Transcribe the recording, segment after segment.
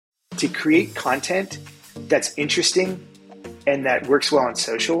to create content that's interesting and that works well on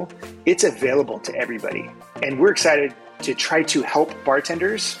social, it's available to everybody. And we're excited to try to help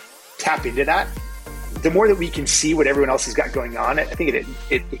bartenders tap into that. The more that we can see what everyone else has got going on, I think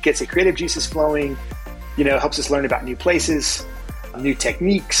it gets the creative juices flowing, helps us learn about new places, new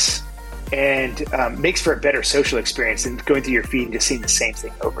techniques, and makes for a better social experience than going through your feed and just seeing the same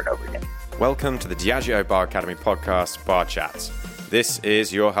thing over and over again. Welcome to the Diageo Bar Academy podcast, Bar Chats. This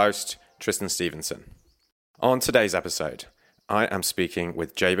is your host, Tristan Stevenson. On today's episode, I am speaking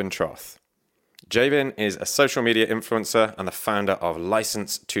with Jabin Troth. Jabin is a social media influencer and the founder of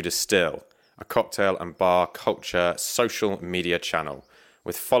License to Distill, a cocktail and bar culture social media channel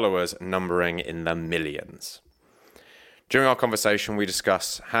with followers numbering in the millions. During our conversation, we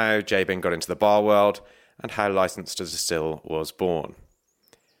discuss how Jabin got into the bar world and how License to Distill was born.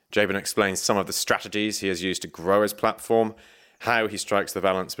 Jabin explains some of the strategies he has used to grow his platform, how he strikes the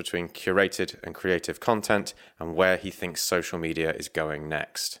balance between curated and creative content, and where he thinks social media is going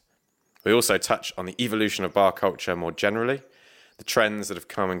next. We also touch on the evolution of bar culture more generally, the trends that have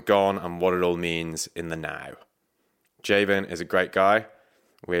come and gone, and what it all means in the now. Jabin is a great guy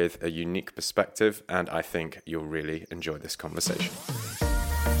with a unique perspective, and I think you'll really enjoy this conversation.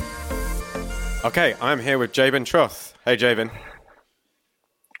 Okay, I'm here with Jabin Troth. Hey, Jabin.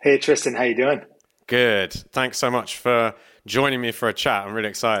 Hey, Tristan. How you doing? Good. Thanks so much for joining me for a chat. I'm really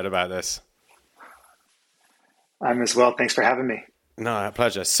excited about this. I'm as well. Thanks for having me. No, a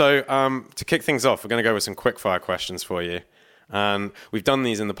pleasure. So to kick things off, we're going to go with some quickfire questions for you. And we've done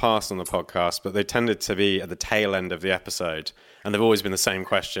these in the past on the podcast, but they tended to be at the tail end of the episode. And they've always been the same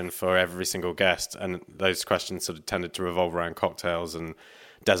question for every single guest. And those questions sort of tended to revolve around cocktails and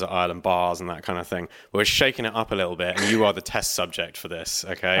desert island bars and that kind of thing. We're shaking it up a little bit, and you are the test subject for this,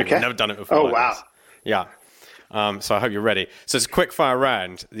 okay? We've never done it before. Oh, wow. This. Yeah. So I hope you're ready. So it's a quick fire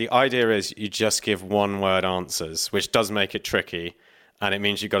round. The idea is you just give one-word answers, which does make it tricky, and it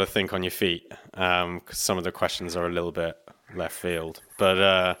means you've got to think on your feet, because some of the questions are a little bit left field.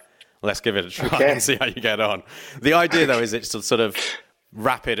 But let's give it a try and see how you get on. The idea, though, is it's a sort of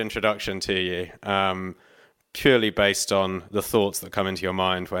rapid introduction to you, purely based on the thoughts that come into your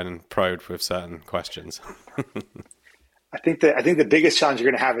mind when probed with certain questions. I think the biggest challenge you're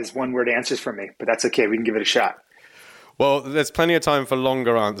going to have is one-word answers from me, but that's okay. We can give it a shot. Well, there's plenty of time for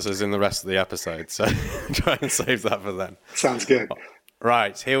longer answers in the rest of the episode, so try and save that for then. Sounds good.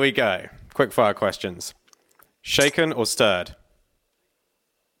 Right, here we go. Quick fire questions. Shaken or stirred?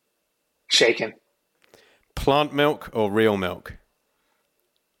 Shaken. Plant milk or real milk?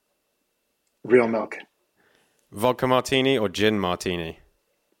 Real milk. Vodka martini or gin martini?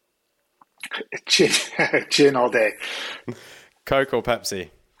 Gin all day. Coke or Pepsi?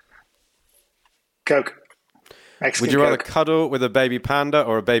 Coke. Mexican Would you rather Coke. cuddle with a baby panda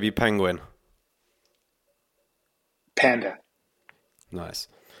or a baby penguin? Panda. Nice.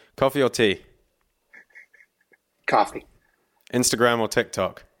 Coffee or tea? Coffee. Instagram or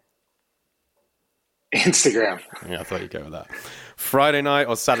TikTok? Instagram. Yeah, I thought you'd go with that. Friday night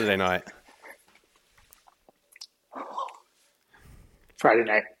or Saturday night? Friday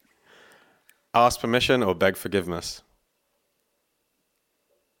night. Ask permission or beg forgiveness?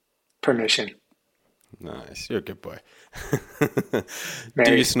 Permission. Nice. You're a good boy. Married.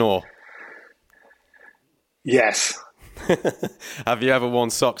 Do you snore? Yes. Have you ever worn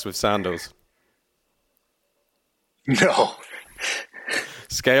socks with sandals? No.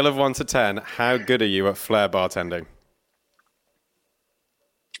 Scale of 1 to 10, how good are you at flair bartending?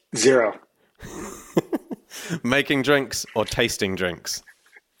 0. Making drinks or tasting drinks?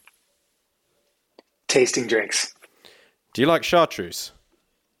 Tasting drinks. Do you like chartreuse?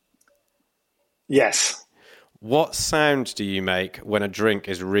 Yes. What sound do you make when a drink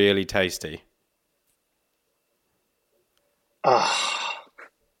is really tasty?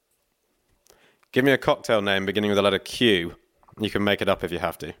 Give me a cocktail name beginning with the letter Q. You can make it up if you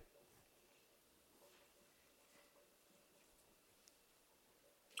have to.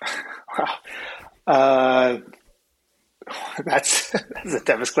 Wow. That's the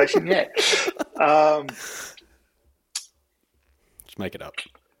toughest question yet. Just make it up.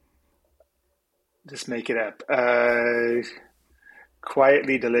 Just make it up.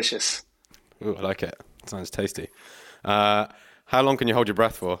 Quietly delicious. Ooh, I like it. Sounds tasty. How long can you hold your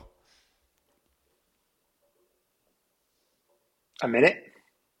breath for? A minute.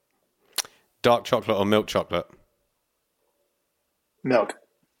 Dark chocolate or milk chocolate? Milk.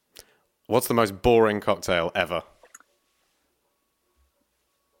 What's the most boring cocktail ever?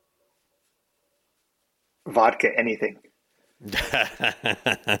 Vodka, anything.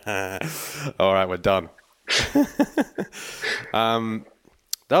 All right, we're done.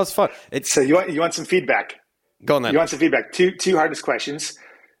 That was fun. So you want some feedback? Go on then. You want some feedback? Two hardest questions.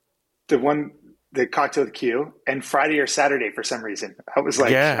 The cocktail with Q, and Friday or Saturday for some reason. I was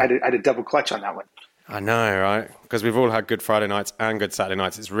like, I had a double clutch on that one. I know, right? Because we've all had good Friday nights and good Saturday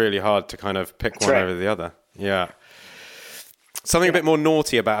nights. It's really hard to kind of pick one over the other. Yeah. Something a bit more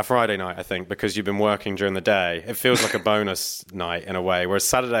naughty about a Friday night, I think, because you've been working during the day. It feels like a bonus night in a way, whereas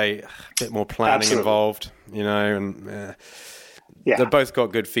Saturday, a bit more planning involved, and they've both got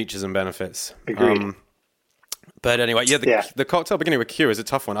good features and benefits. Agreed. But anyway, the cocktail beginning with Q is a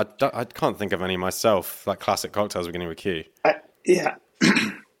tough one. I can't think of any myself, like classic cocktails beginning with Q.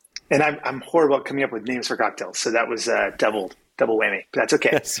 And I'm horrible at coming up with names for cocktails, so that was double whammy. But that's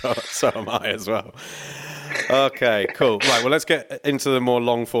okay. So am I as well. Okay, cool. Right, well, let's get into the more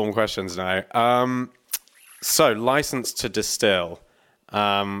long-form questions now. So, license to distill.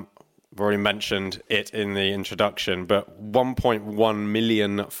 I've already mentioned it in the introduction, but 1.1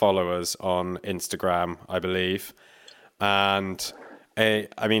 million followers on Instagram, I believe. And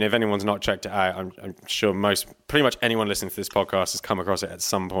I mean, if anyone's not checked it out, I'm sure pretty much anyone listening to this podcast has come across it at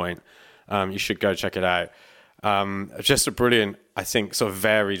some point. You should go check it out. Just a brilliant, I think, sort of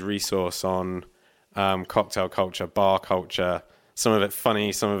varied resource on cocktail culture, bar culture. Some of it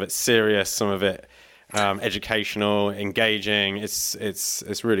funny, some of it serious, some of it educational, engaging.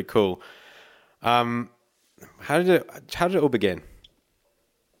 It's really cool. How did it all begin?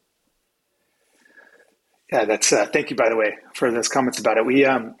 Yeah, that's thank you, by the way, for those comments about it. We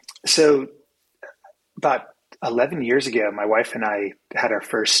so about 11 years ago, my wife and I had our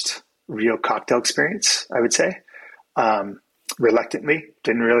first real cocktail experience, I would say. Reluctantly,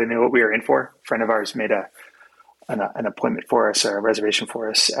 didn't really know what we were in for. A friend of ours made an appointment for us, or a reservation for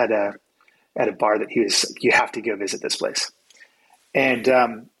us at a bar that he was, you have to go visit this place. And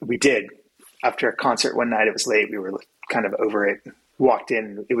we did. After a concert one night, it was late. We were kind of over it. Walked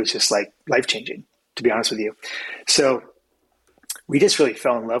in. It was just like life-changing, to be honest with you. So we just really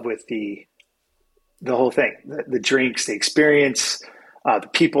fell in love with the whole thing, the drinks, the experience, the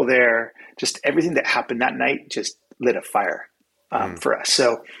people there, just everything that happened that night just lit a fire for us.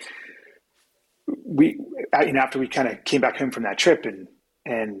 So we, after we kind of came back home from that trip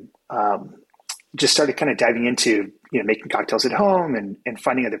and just started kind of diving into, making cocktails at home and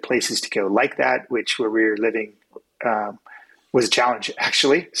finding other places to go like that, which where we were living was a challenge,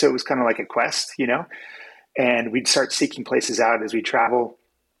 actually. So it was kind of like a quest, and we'd start seeking places out as we travel,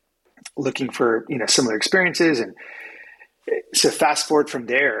 looking for, similar experiences. And so fast forward from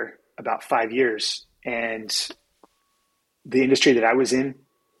there about 5 years, and the industry that I was in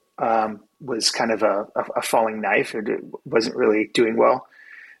was kind of a falling knife. It wasn't really doing well.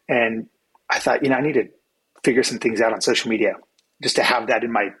 And I thought, I need to figure some things out on social media just to have that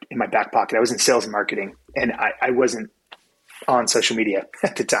in my back pocket. I was in sales and marketing, and I wasn't on social media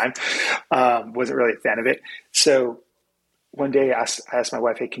at the time. Wasn't really a fan of it. So one day I asked my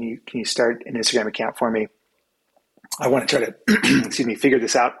wife, hey, can you start an Instagram account for me? I want to try to, figure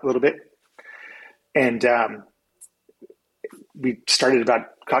this out a little bit. And we started about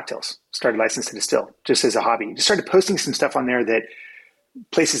cocktails, started License to Distill just as a hobby. Just started posting some stuff on there, that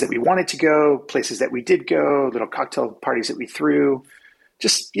places that we wanted to go, places that we did go, little cocktail parties that we threw,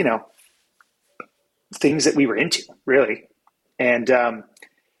 just, things that we were into, really. And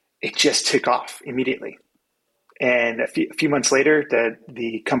it just took off immediately. And a few months later,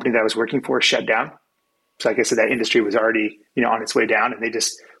 the company that I was working for shut down. So like I said, that industry was already, on its way down, and they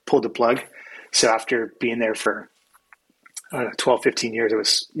just pulled the plug. So after being there for 12, 15 years, it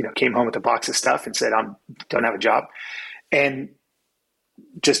was, came home with a box of stuff and said, don't have a job. And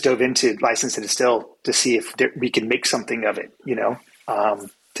just dove into License to Distill to see if we can make something of it,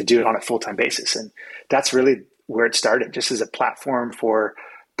 to do it on a full-time basis. And that's really where it started, just as a platform for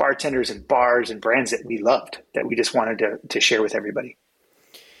bartenders and bars and brands that we loved, that we just wanted to share with everybody.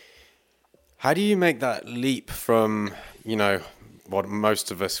 How do you make that leap from, what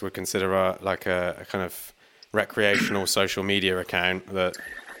most of us would consider like a kind of recreational social media account that,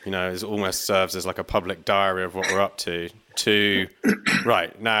 is almost serves as like a public diary of what we're up to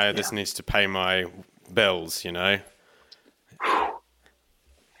right now, this needs to pay my bills,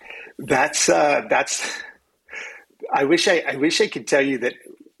 That's I wish I could tell you that,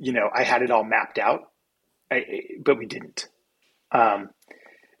 I had it all mapped out, but we didn't.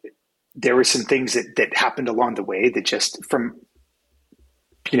 There were some things that happened along the way that just from,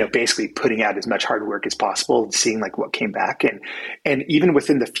 basically putting out as much hard work as possible and seeing like what came back. And even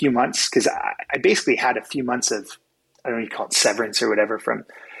within the few months, cause I basically had a few months of, I don't know, you call it severance or whatever from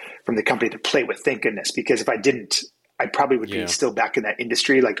the company to play with, thank goodness, because if I didn't, I probably would be still back in that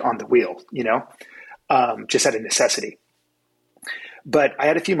industry, like on the wheel, just out of necessity. But I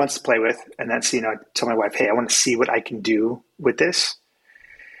had a few months to play with, and that's, I told my wife, hey, I want to see what I can do with this.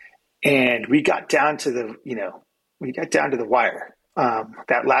 And we got down to the wire.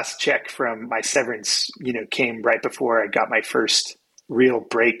 That last check from my severance, came right before I got my first real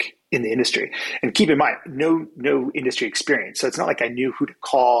break in the industry. And keep in mind, no industry experience. So it's not like I knew who to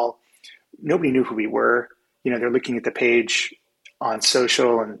call. Nobody knew who we were. They're looking at the page on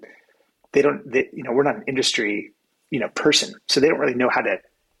social, and we're not an industry, person. So they don't really know how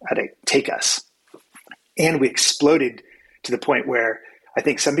to take us. And we exploded to the point where I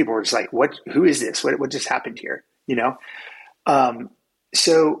think some people were just like, who is this? What just happened here?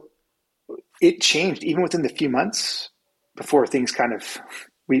 So it changed even within the few months before things kind of,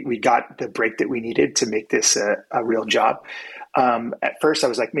 we got the break that we needed to make this a real job. At first I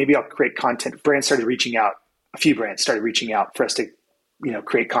was like, maybe I'll create content. A few brands started reaching out for us to,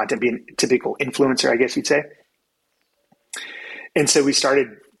 create content, being a typical influencer, I guess you'd say. And so we started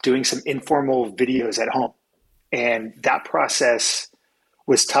doing some informal videos at home. And that process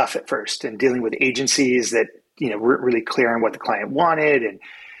was tough at first, and dealing with agencies that, weren't really clear on what the client wanted, and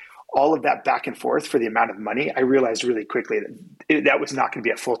all of that back and forth for the amount of money. I realized really quickly that that was not going to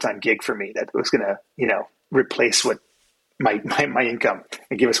be a full-time gig for me. That was going to, replace what my income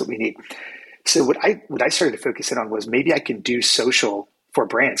and give us what we need. So what I started to focus in on was maybe I can do social for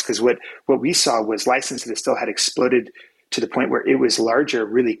brands, because what we saw was Licensed to Distill had exploded to the point where it was larger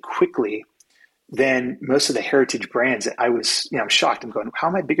really quickly than most of the heritage brands. I was, I'm shocked. I'm going, how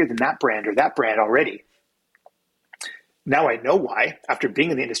am I bigger than that brand or that brand already? Now I know why, after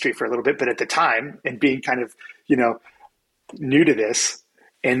being in the industry for a little bit, but at the time, and being kind of, new to this,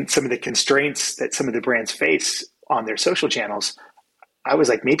 and some of the constraints that some of the brands face on their social channels, I was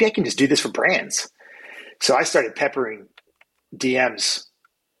like, maybe I can just do this for brands. So I started peppering DMs,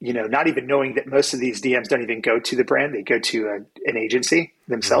 not even knowing that most of these DMs don't even go to the brand. They go to an agency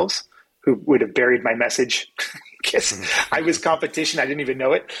themselves, who would have buried my message. Because I was competition. I didn't even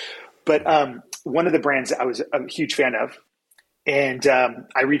know it. But one of the brands I was a huge fan of, and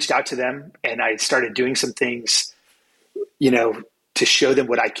I reached out to them, and I started doing some things, to show them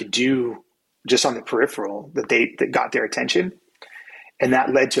what I could do just on the peripheral that got their attention. And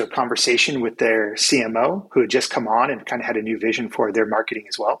that led to a conversation with their CMO, who had just come on and kind of had a new vision for their marketing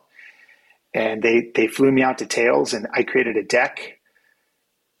as well. And they flew me out to Tails, and I created a deck.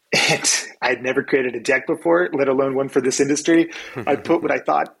 And I had never created a deck before, let alone one for this industry. I put what I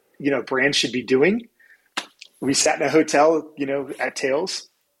thought, brands should be doing. We sat in a hotel, at Tails,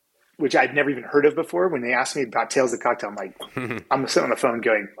 which I'd never even heard of before. When they asked me about Tails the cocktail, I'm like, I'm sitting on the phone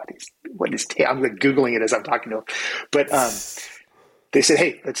going, what is Tails? I'm like Googling it as I'm talking to them. But they said,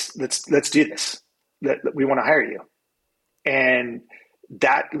 hey, let's do this. We want to hire you. And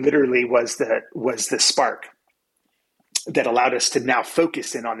that literally was the spark that allowed us to now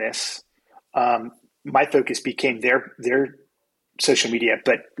focus in on this. My focus became their social media,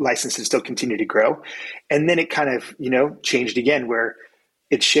 but licenses still continue to grow. And then it kind of, changed again, where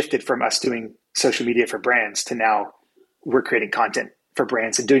it shifted from us doing social media for brands to now we're creating content for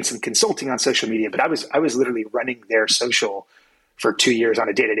brands and doing some consulting on social media. But I was literally running their social for 2 years on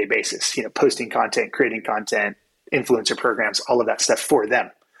a day-to-day basis, posting content, creating content, influencer programs, all of that stuff for them.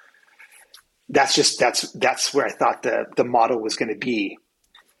 That's where I thought the model was going to be.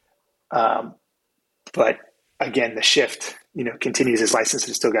 But again, the shift, continues as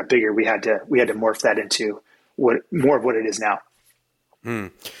Licenses still got bigger. We had to morph that into more of what it is now.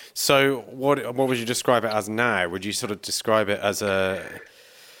 So what would you describe it as now? Would you sort of describe it as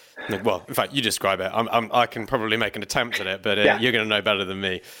well, in fact, you describe it. I can probably make an attempt at it, but you're going to know better than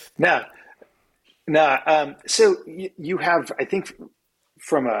me. No. So you have, I think,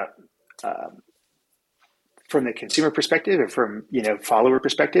 from the consumer perspective or from, follower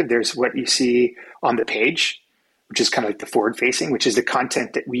perspective, there's what you see on the page, which is kind of like the forward facing, which is the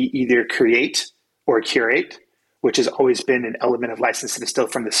content that we either create or curate, which has always been an element of License to Distill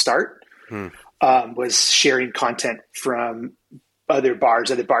from the start, was sharing content from other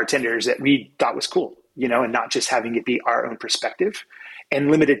bars, other bartenders that we thought was cool, and not just having it be our own perspective and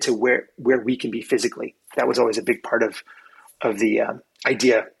limited to where we can be physically. That was always a big part of the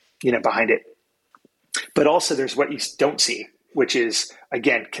idea, behind it. But also there's what you don't see, which is,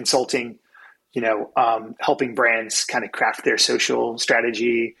 again, consulting, helping brands kind of craft their social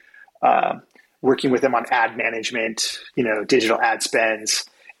strategy, working with them on ad management, digital ad spends,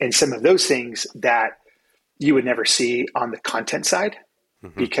 and some of those things that you would never see on the content side,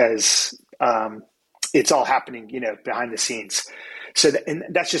 because it's all happening, behind the scenes. So and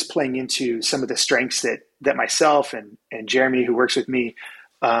that's just playing into some of the strengths that myself and Jeremy, who works with me,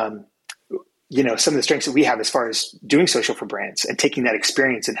 some of the strengths that we have as far as doing social for brands and taking that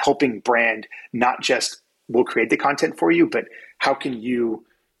experience and helping brand, not just we'll create the content for you, but how can you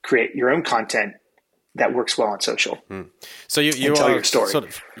create your own content that works well on social. So you tell are your story.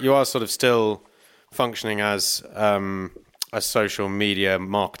 You are sort of still functioning as a social media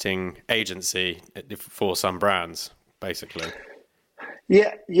marketing agency for some brands, basically.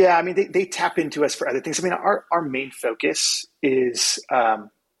 Yeah. I mean, they tap into us for other things. I mean, our main focus is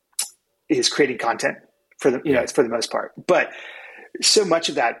creating content for the, it's for the most part, but so much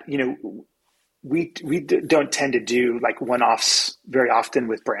of that, we don't tend to do like one-offs very often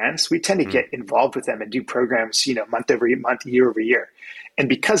with brands. We tend to get involved with them and do programs, month over month, year over year. And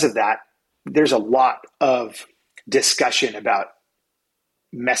because of that, there's a lot of discussion about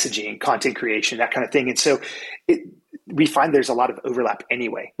messaging, content creation, that kind of thing. And so we find there's a lot of overlap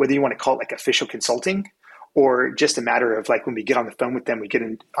anyway, whether you want to call it like official consulting or just a matter of like when we get on the phone with them, we get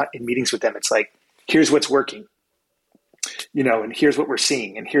in meetings with them. It's like, here's what's working, and here's what we're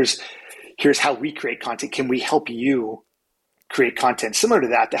seeing. And here's how we create content. Can we help you create content similar to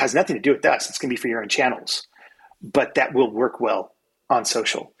that has nothing to do with us? It's going to be for your own channels, but that will work well on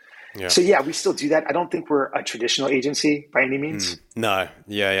social. Yeah. So yeah, we still do that. I don't think we're a traditional agency by any means. No.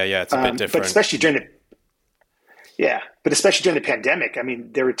 Yeah. It's a bit different. But especially during the pandemic, I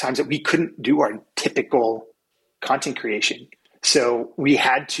mean, there were times that we couldn't do our typical content creation. So we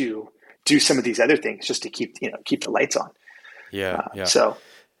had to do some of these other things just to keep the lights on. Yeah.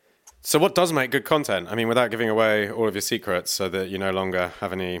 So what does make good content? I mean, without giving away all of your secrets so that you no longer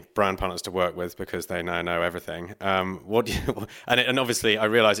have any brand partners to work with because they now know everything. And obviously I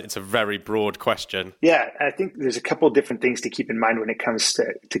realize it's a very broad question. Yeah. I think there's a couple of different things to keep in mind when it comes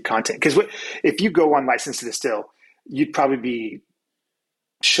to content. Because if you go on License to Distill, you'd probably be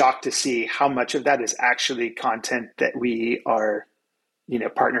shocked to see how much of that is actually content that we are,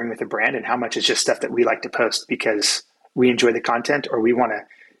 partnering with a brand and how much is just stuff that we like to post because we enjoy the content or we want to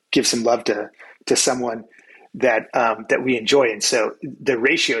give some love to someone that we enjoy. And so the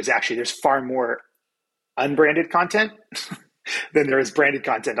ratio is actually, there's far more unbranded content than there is branded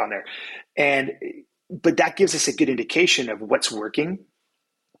content on there. But that gives us a good indication of what's working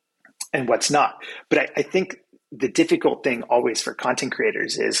and what's not. But I think the difficult thing always for content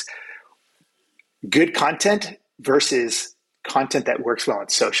creators is good content versus content that works well on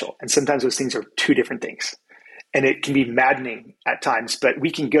social. And sometimes those things are two different things. And it can be maddening at times, but we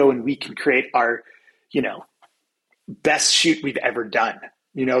can go and we can create our, best shoot we've ever done,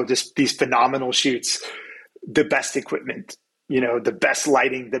 just these phenomenal shoots, the best equipment, the best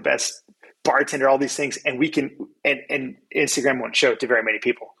lighting, the best bartender, all these things. And we can, and Instagram won't show it to very many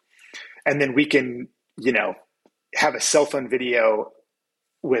people. And then we can, have a cell phone video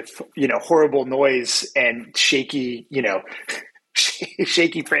with, horrible noise and shaky,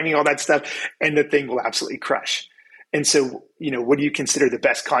 shaky framing, all that stuff, and the thing will absolutely crush. And so, what do you consider the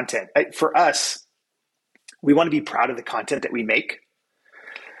best content? For us, we want to be proud of the content that we make,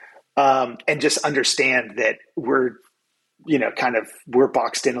 and just understand that we're, we're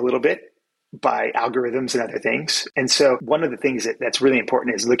boxed in a little bit by algorithms and other things. And so one of the things that's really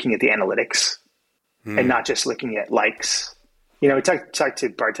important is looking at the analytics and not just looking at likes. We talk to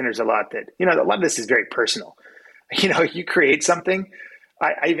bartenders a lot that, a lot of this is very personal. You create something.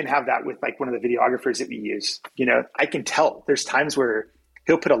 I even have that with like one of the videographers that we use. I can tell there's times where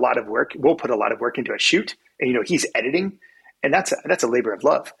we'll put a lot of work into a shoot and, he's editing, and that's a labor of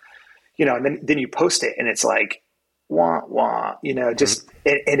love, and then you post it and it's like, wah, wah, just,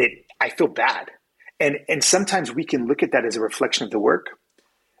 I feel bad. And sometimes we can look at that as a reflection of the work,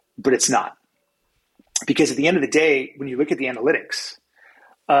 but it's not. Because at the end of the day, when you look at the analytics,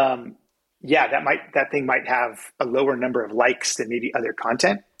 that thing might have a lower number of likes than maybe other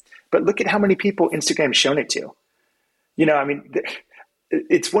content, but look at how many people Instagram's shown it to.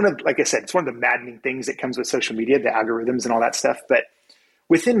 It's one of, like I said, it's one of the maddening things that comes with social media, the algorithms and all that stuff. But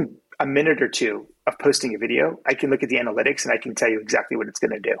within a minute or two of posting a video, I can look at the analytics and I can tell you exactly what it's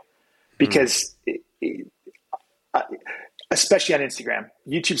going to do. Because especially on Instagram,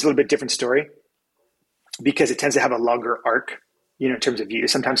 YouTube's a little bit different story because it tends to have a longer arc, in terms of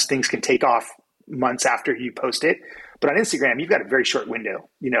views. Sometimes things can take off months after you post it. But on Instagram, you've got a very short window,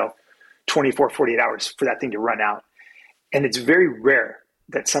 24, 48 hours for that thing to run out. And it's very rare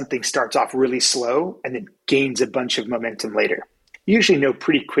that something starts off really slow and then gains a bunch of momentum later. You usually know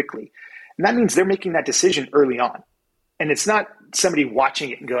pretty quickly. And that means they're making that decision early on. And it's not somebody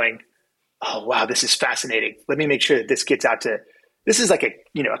watching it and going, oh, wow, this is fascinating. Let me make sure that this gets out to, this is like a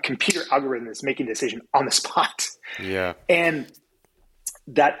computer algorithm that's making a decision on the spot. Yeah. And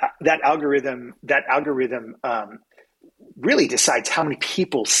that algorithm really decides how many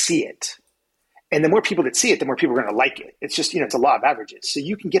people see it. And the more people that see it, the more people are going to like it. It's just, it's a law of averages. So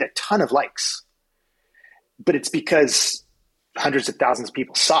you can get a ton of likes, but it's because hundreds of thousands of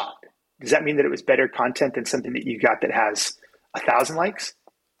people saw it. Does that mean that it was better content than something that you got that has 1,000 likes?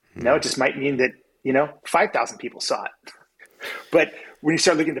 No, it just might mean that, 5,000 people saw it. But when you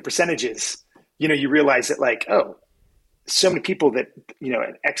start looking at the percentages, you realize that like, oh, so many people that,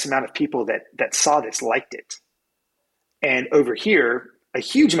 an X amount of people that saw this liked it. And over here, a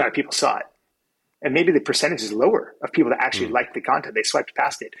huge amount of people saw it. And maybe the percentage is lower of people that actually liked the content. They swiped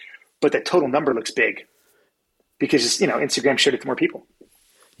past it. But the total number looks big because, Instagram showed it to more people.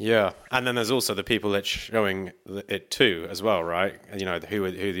 Yeah. And then there's also the people that's showing it to as well, right?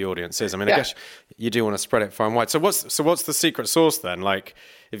 Who the audience is. I mean, I guess you do want to spread it far and wide. So what's the secret sauce then? Like,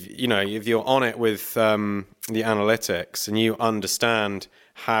 if you're on it with the analytics and you understand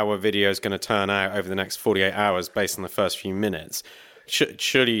how a video is going to turn out over the next 48 hours based on the first few minutes,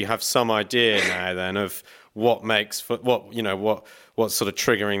 surely you have some idea now then of what's sort of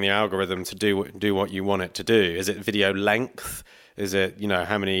triggering the algorithm to do what you want it to do. Is it video length? Is it,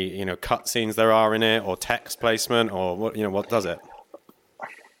 how many, cutscenes there are in it, or text placement, or what does it?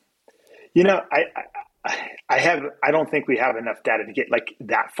 I don't think we have enough data to get like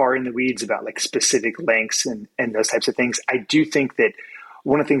that far in the weeds about like specific lengths and those types of things. I do think that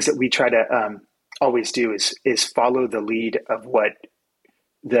one of the things that we try to always do is follow the lead of what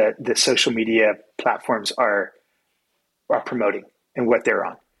the social media platforms are promoting and what they're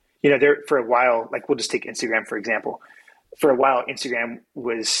on. There for a while, like we'll just take Instagram, for example. For a while, Instagram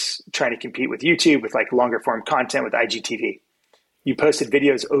was trying to compete with YouTube with like longer form content with IGTV. You posted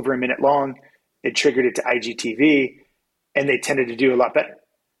videos over a minute long, it triggered it to IGTV, and they tended to do a lot better.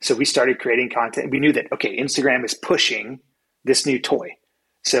 So we started creating content. We knew that, okay, Instagram is pushing this new toy.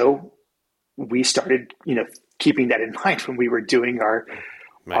 So we started, keeping that in mind when we were doing our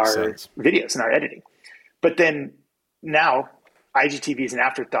videos and our editing. But then now IGTV is an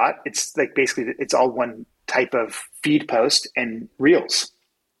afterthought. It's like basically it's all one type of feed post and reels.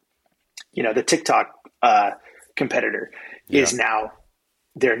 The TikTok competitor is now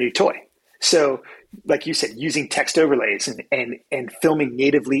their new toy. So like you said, using text overlays and filming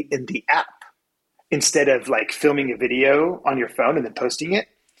natively in the app instead of like filming a video on your phone and then posting it.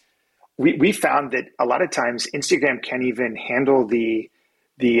 We found that a lot of times Instagram can't even handle the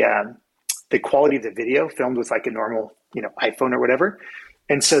quality of the video filmed with like a normal, iPhone or whatever.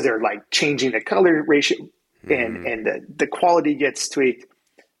 And so they're like changing the color ratio and the quality gets tweaked,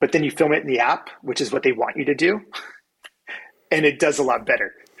 but then you film it in the app, which is what they want you to do. And it does a lot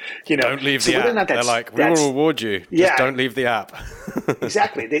better. Don't leave the app. They're like, we will reward you. Just don't leave the app.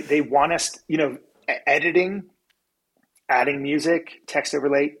 Exactly. They want us, editing, adding music, text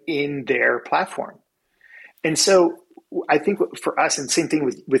overlay in their platform. And so I think for us, and same thing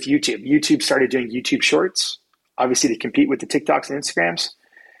with YouTube. YouTube started doing YouTube Shorts, obviously to compete with the TikToks and Instagrams.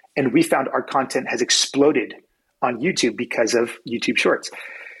 And we found our content has exploded on YouTube because of YouTube Shorts.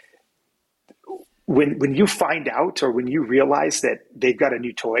 When you find out or when you realize that they've got a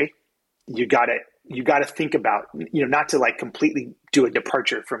new toy, you gotta think about, not to like completely do a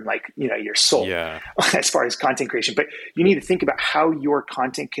departure from like, your soul as far as content creation, but you need to think about how your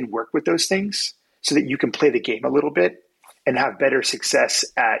content can work with those things so that you can play the game a little bit and have better success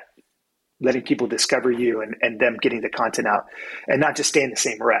at letting people discover you and them getting the content out and not just stay in the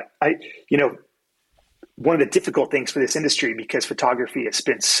same rut. One of the difficult things for this industry, because photography has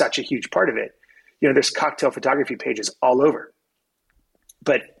been such a huge part of it, there's cocktail photography pages all over.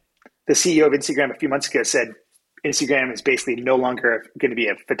 But the CEO of Instagram a few months ago said, Instagram is basically no longer going to be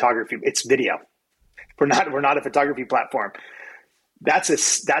a photography, it's video. We're not a photography platform. That's a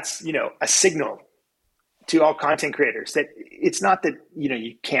signal to all content creators that it's not that,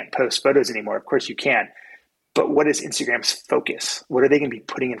 you can't post photos anymore. Of course you can, but what is Instagram's focus? What are they going to be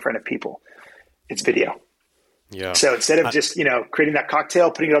putting in front of people? It's video. Yeah. So instead of just, creating that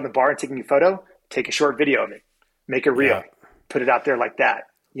cocktail, putting it on the bar and taking a photo, take a short video of it, make a reel, put it out there like that,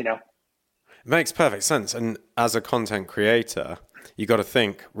 It makes perfect sense. And as a content creator, you got to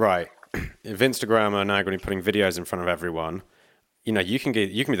think, right, if Instagram are now going to be putting videos in front of everyone, you can be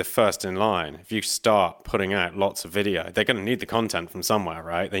the first in line. If you start putting out lots of video, they're going to need the content from somewhere,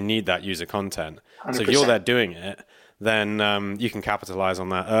 right? They need that user content. 100%. So if you're there doing it, then you can capitalize on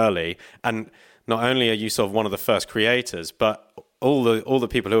that early. And not only are you sort of one of the first creators, but all the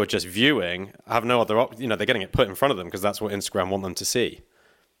people who are just viewing have no other they're getting it put in front of them because that's what Instagram want them to see.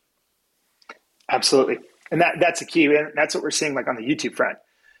 Absolutely. And that's a key. And that's what we're seeing like on the YouTube front,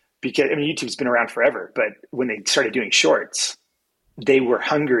 because YouTube's been around forever, but when they started doing shorts, they were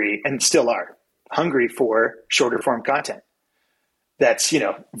hungry and still are hungry for shorter form content. That's,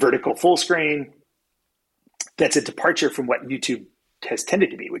 vertical full screen, that's a departure from what YouTube has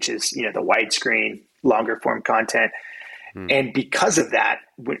tended to be, which is, you know, the widescreen, longer form content. And because of that,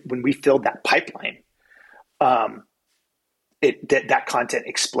 when we filled that pipeline, that content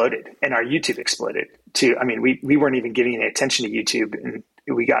exploded, and our YouTube exploded too. I mean, we weren't even giving any attention to YouTube, and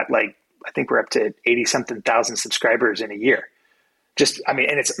we got like, I think we're up to 80 something thousand subscribers in a year. Just, I mean,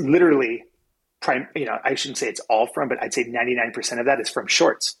 and it's literally you know, I shouldn't say it's all from, but I'd say 99% of that is from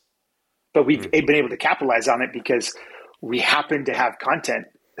shorts. But we've been able to capitalize on it because we happen to have content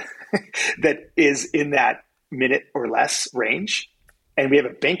that is in that minute or less range, and we have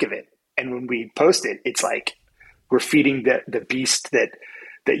a bank of it. And when we post it, it's like we're feeding the beast that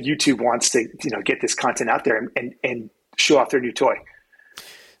YouTube wants to, you know, get this content out there and show off their new toy.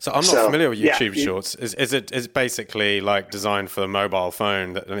 So I'm not familiar with YouTube Shorts. Is it basically like designed for the mobile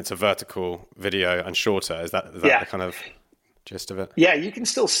phone, and it's a vertical video and shorter? Is that the kind of gist of it? Yeah, you can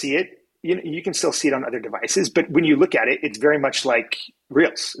still see it. You can still see it on other devices, but when you look at it, it's very much like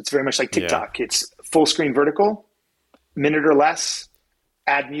Reels. It's very much like TikTok. Yeah. It's full screen vertical, minute or less,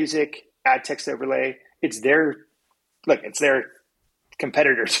 add music, add text overlay. It's their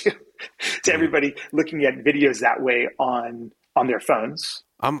competitor to everybody looking at videos that way on their phones.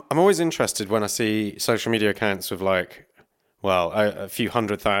 I'm always interested when I see social media accounts with like, well, a few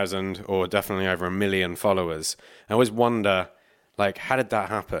 100,000 or definitely over 1 million followers. I always wonder, like, how did that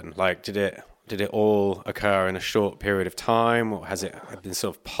happen? Like, did it all occur in a short period of time, or has it been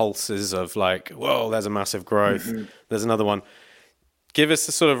sort of pulses of like, whoa, there's a massive growth, there's another one? Give us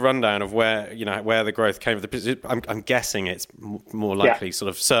a sort of rundown of where the growth came from. I'm guessing it's more likely sort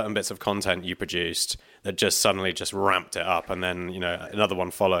of certain bits of content you produced that just suddenly just ramped it up, and then, you know, another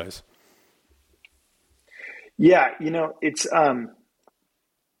one follows. Yeah, you know, it's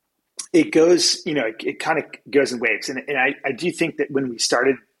it goes, you know, it kind of goes in waves, and I do think that when we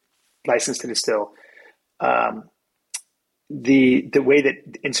started License to Distill, the way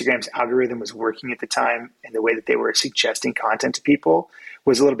that Instagram's algorithm was working at the time and the way that they were suggesting content to people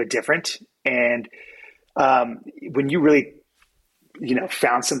was a little bit different. And when you really, you know,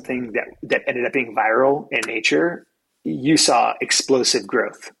 found something that ended up being viral in nature, you saw explosive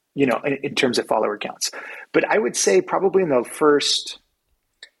growth, you know, in terms of follower counts. But I would say probably in the first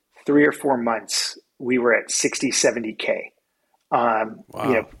 3 or 4 months, we were at 60, 70K, wow.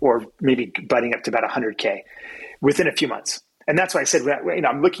 You know, or maybe butting up to about 100K within a few months. And that's why I said, you know,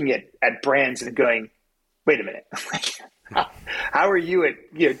 I'm looking at brands and going, wait a minute, how are you at,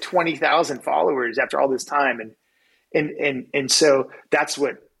 you know, 20,000 followers after all this time? And so that's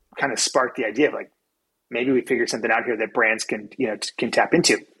what kind of sparked the idea of like, maybe we figured something out here that brands can tap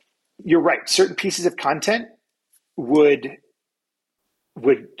into. You're right. Certain pieces of content would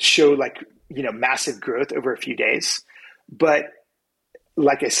show like, you know, massive growth over a few days. But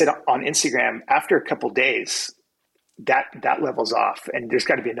like I said, on Instagram, after a couple days, that levels off, and there's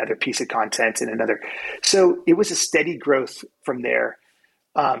got to be another piece of content and another. So it was a steady growth from there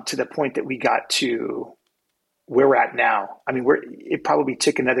to the point that we got to where we're at now. I mean, it probably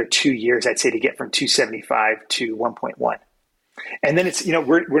took another 2 years, I'd say, to get from 275 to 1.1. And then it's, you know,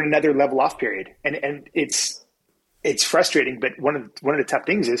 we're in another level off period, and it's frustrating. But one of the tough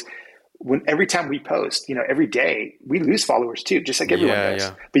things is every time we post, you know, every day we lose followers too, just like everyone does.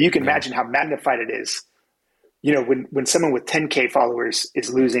 Yeah. But you can imagine how magnified it is. You know, when someone with 10K followers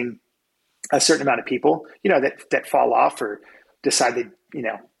is losing a certain amount of people, you know, that fall off or decide they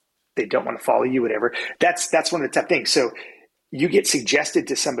don't want to follow you, whatever. That's one of the tough things. So you get suggested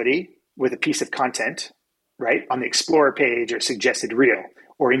to somebody with a piece of content, right, on the Explorer page or suggested reel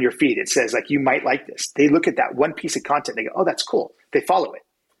or in your feed. It says like, you might like this. They look at that one piece of content. They go, oh, that's cool. They follow it.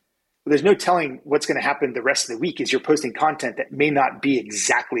 But there's no telling what's going to happen the rest of the week as you're posting content that may not be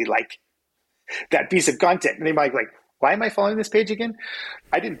exactly like that piece of content. And they might be like, why am I following this page again?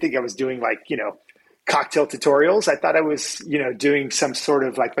 I didn't think I was doing like, you know, cocktail tutorials. I thought I was, you know, doing some sort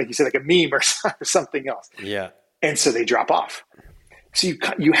of like you said, like a meme or something else. Yeah. And so they drop off. So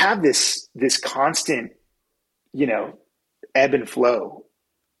you have this constant, you know, ebb and flow,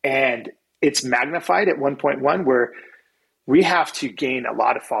 and it's magnified at 1.1 where we have to gain a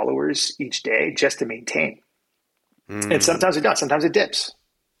lot of followers each day just to maintain. And sometimes it does. Sometimes it dips.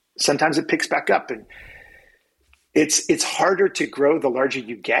 Sometimes it picks back up, and it's harder to grow the larger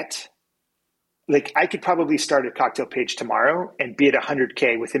you get. Like I could probably start a cocktail page tomorrow and be at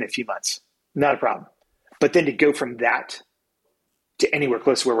 100K within a few months. Not a problem. But then to go from that to anywhere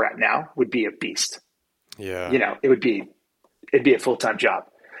close to where we're at now would be a beast. Yeah. You know, it'd be a full-time job.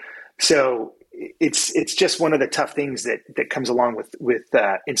 So it's just one of the tough things that comes along with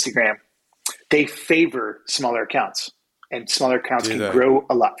Instagram. They favor smaller accounts. And smaller accounts can grow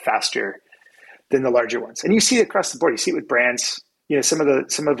a lot faster than the larger ones. And you see it across the board. You see it with brands, some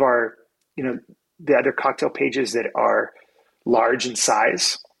of our, the other cocktail pages that are large in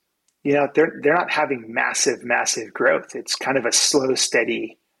size, they're not having massive growth. It's kind of a slow,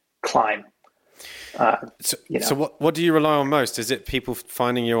 steady climb. So what do you rely on most? Is it people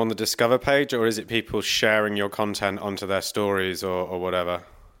finding you on the Discover page, or is it people sharing your content onto their stories or whatever?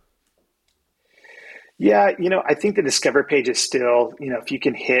 Yeah, I think the Discover page is still, if you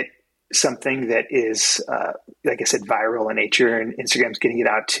can hit something that is, like I said, viral in nature, and Instagram's getting it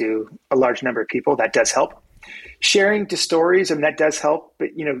out to a large number of people, that does help. Sharing to stories, that does help, but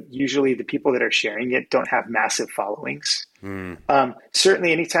usually the people that are sharing it don't have massive followings.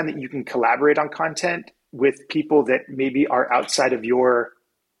 Certainly, anytime that you can collaborate on content with people that maybe are outside of your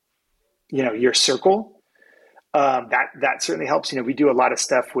circle, that certainly helps. We do a lot of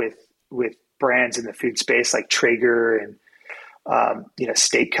stuff with brands in the food space like Traeger and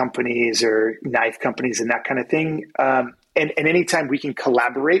steak companies or knife companies and that kind of thing. And anytime we can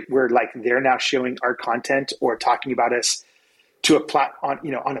collaborate, where like they're now showing our content or talking about us to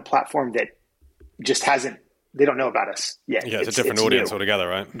on a platform that just they don't know about us yet. Yeah, it's a different audience altogether,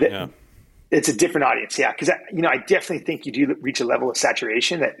 right? Yeah. It's a different audience. Yeah. Cause I definitely think you do reach a level of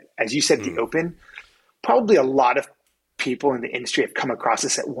saturation that, as you said, the open, probably a lot of people in the industry have come across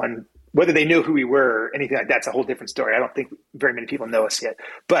us at one, whether they know who we were or anything like that's a whole different story. I don't think very many people know us yet,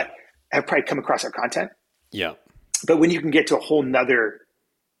 but have probably come across our content. Yeah. But when you can get to a whole nother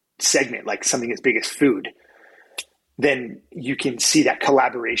segment, like something as big as food, then you can see that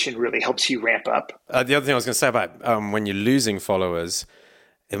collaboration really helps you ramp up. The other thing I was going to say about when you're losing followers,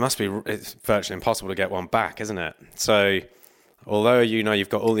 it's virtually impossible to get one back, isn't it? So although you've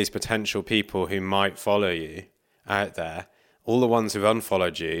got all these potential people who might follow you out there, all the ones who've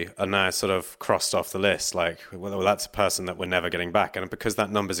unfollowed you are now sort of crossed off the list. Like, well, that's a person that we're never getting back. And because that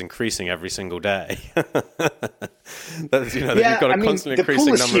number's increasing every single day, you've got a constantly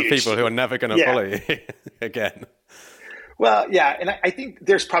increasing number of people who are never going to follow you again. Well, yeah. And I think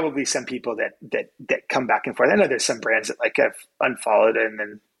there's probably some people that come back and forth. I know there's some brands that like have unfollowed and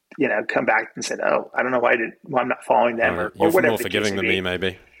then, come back and said, oh, I don't know why I'm not following them or whatever. You're more forgiving than me,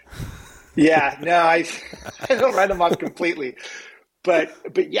 maybe. Yeah, no, I don't write them off completely, but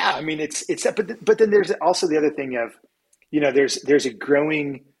yeah, but then there's also the other thing of, there's a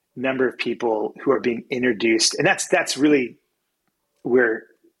growing number of people who are being introduced, and that's really where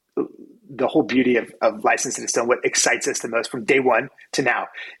the whole beauty of Licensed to Distill, what excites us the most from day one to now,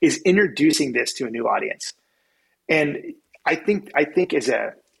 is introducing this to a new audience. And I think as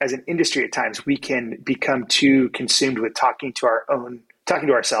an industry at times we can become too consumed with talking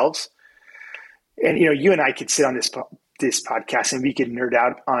to ourselves. And, you and I could sit on this podcast and we could nerd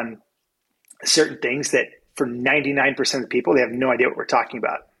out on certain things that for 99% of the people, they have no idea what we're talking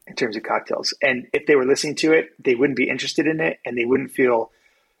about in terms of cocktails. And if they were listening to it, they wouldn't be interested in it and they wouldn't feel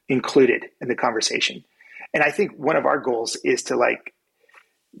included in the conversation. And I think one of our goals is to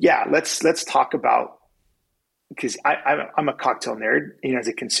let's talk about, because I'm a cocktail nerd, as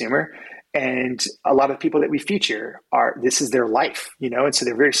a consumer. And a lot of people that we feature this is their life, and so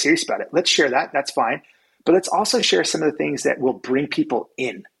they're very serious about it. Let's share that. That's fine. But let's also share some of the things that will bring people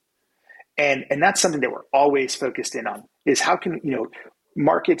in. And that's something that we're always focused in on, is how can,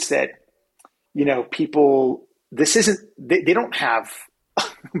 markets that, people, they don't have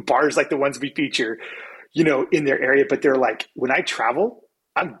bars like the ones we feature, in their area, but they're like, when I travel,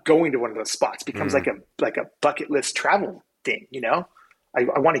 I'm going to one of those spots. It becomes like a bucket list travel thing,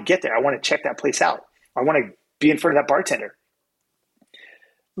 I want to get there. I want to check that place out. I want to be in front of that bartender.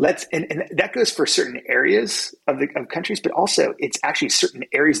 And that goes for certain areas of countries, but also it's actually certain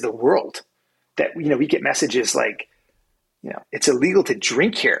areas of the world that, we get messages like, it's illegal to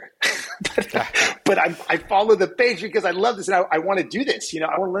drink here, but I follow the page because I love this and I want to do this.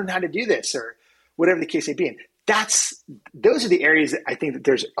 I want to learn how to do this or whatever the case may be. And those are the areas that I think that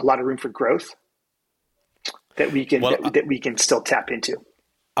there's a lot of room for growth that we can still tap into.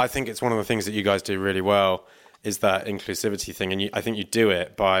 I think it's one of the things that you guys do really well is that inclusivity thing. And I think you do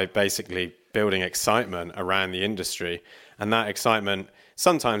it by basically building excitement around the industry. And that excitement,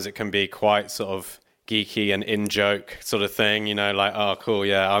 sometimes it can be quite sort of geeky and in-joke sort of thing, like, oh, cool,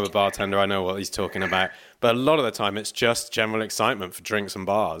 yeah, I'm a bartender, I know what he's talking about. But a lot of the time, it's just general excitement for drinks and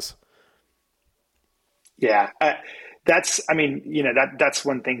bars. Yeah, that's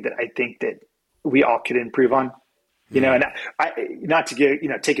one thing that I think that we all could improve on, and I not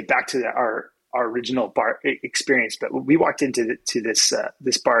to take it back to our original bar experience, but we walked into this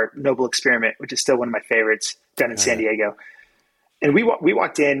bar, Noble Experiment, which is still one of my favorites down in San Diego. And we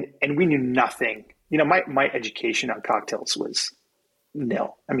walked in and we knew nothing. My education on cocktails was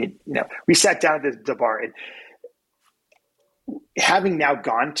No. I mean, no. We sat down at the bar, and having now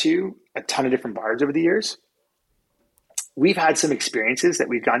gone to a ton of different bars over the years, we've had some experiences that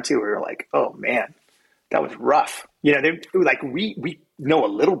we've gone to where we're like, oh man, that was rough. Like we know a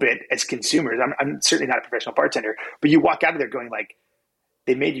little bit as consumers. I'm certainly not a professional bartender, but you walk out of there going like,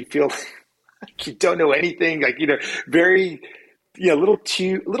 they made you feel like you don't know anything, like, very, a little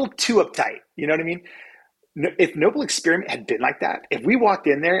too uptight. You know what I mean? If Noble Experiment had been like that, if we walked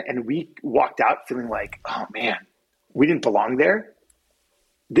in there and we walked out feeling like, oh man, we didn't belong there,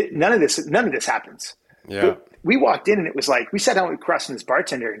 none of this happens. Yeah. But we walked in and it was like, we sat down with Crust and this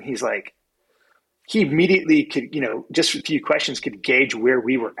bartender, and he's like, he immediately could, just a few questions could gauge where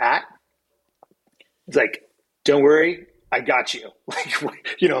we were at. It's like, don't worry, I got you. Like,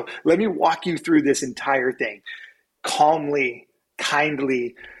 let me walk you through this entire thing calmly,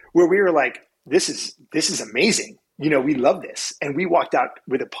 kindly, where we were like, this is amazing. We love this. And we walked out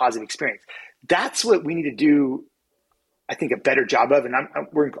with a positive experience. That's what we need to do, I think, a better job of. And I'm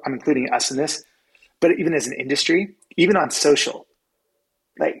including us in this, but even as an industry, even on social,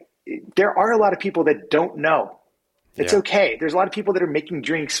 like, there are a lot of people that don't know. It's okay. There's a lot of people that are making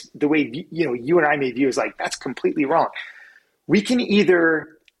drinks the way, you and I may view as like, that's completely wrong. We can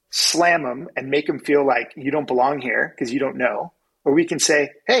either slam them and make them feel like you don't belong here because you don't know, or we can say,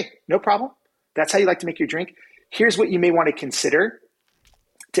 hey, no problem. That's how you like to make your drink. Here's what you may want to consider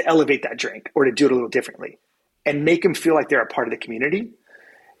to elevate that drink or to do it a little differently, and make them feel like they're a part of the community.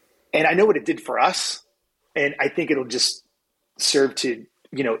 And I know what it did for us. And I think it'll just serve to,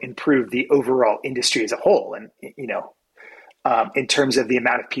 improve the overall industry as a whole. And, in terms of the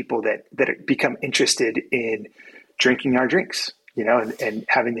amount of people that become interested in drinking our drinks, and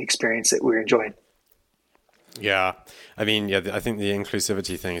having the experience that we're enjoying. Yeah. I mean, I think the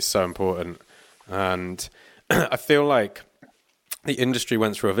inclusivity thing is so important. And I feel like the industry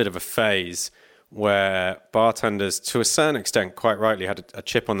went through a bit of a phase where bartenders, to a certain extent, quite rightly, had a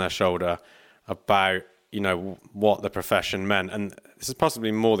chip on their shoulder about, what the profession meant. And this is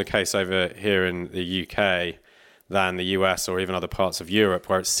possibly more the case over here in the UK than the US or even other parts of Europe,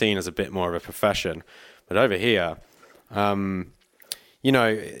 where it's seen as a bit more of a profession. But over here, there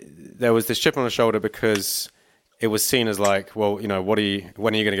was this chip on the shoulder because it was seen as like, well, when are you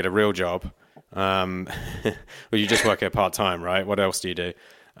going to get a real job? Well, you just work here part-time, right? What else do you do?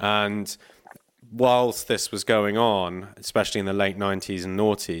 And whilst this was going on, especially in the late 90s and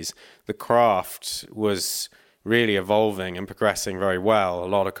noughties, the craft was really evolving and progressing very well. A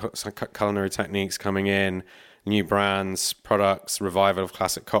lot of culinary techniques coming in, new brands, products, revival of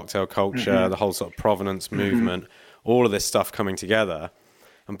classic cocktail culture, the whole sort of provenance movement, all of this stuff coming together.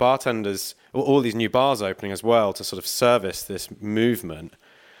 And bartenders, all these new bars opening as well to sort of service this movement.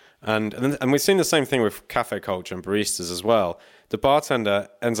 And we've seen the same thing with cafe culture and baristas as well. The bartender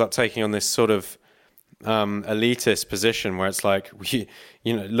ends up taking on this sort of elitist position where it's like,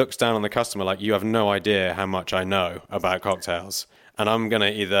 looks down on the customer like, you have no idea how much I know about cocktails. And I'm going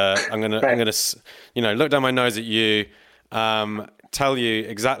to look down my nose at you, tell you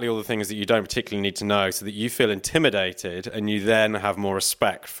exactly all the things that you don't particularly need to know so that you feel intimidated and you then have more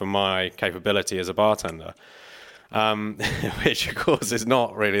respect for my capability as a bartender. Which of course is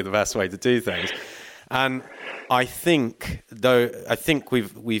not really the best way to do things. And I think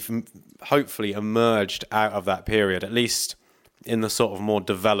we've hopefully emerged out of that period, at least in the sort of more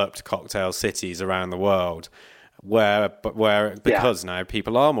developed cocktail cities around the world, because now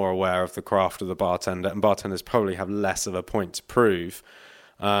people are more aware of the craft of the bartender, and bartenders probably have less of a point to prove.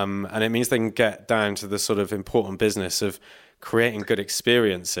 And it means they can get down to the sort of important business of creating good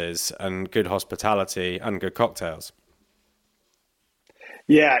experiences and good hospitality and good cocktails.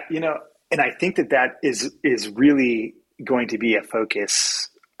 Yeah, and I think that is really going to be a focus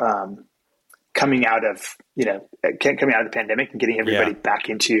coming out of the pandemic and getting everybody back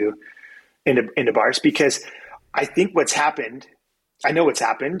into bars, because I think I know what's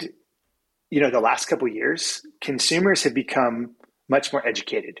happened, the last couple of years, consumers have become much more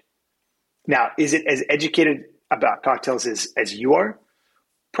educated. Now, is it as educated about cocktails as you are?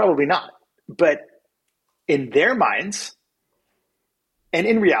 Probably not. But in their minds and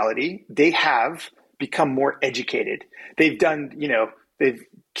in reality, they have become more educated. They've done, they've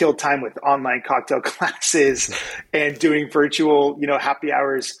killed time with online cocktail classes and doing virtual, happy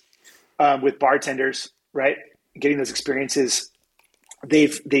hours with bartenders, right? Getting those experiences.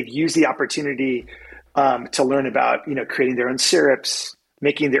 They've used the opportunity to learn about, creating their own syrups,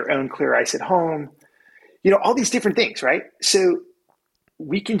 making their own clear ice at home, all these different things, right? So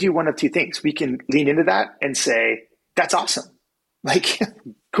we can do one of two things. We can lean into that and say, that's awesome. Like,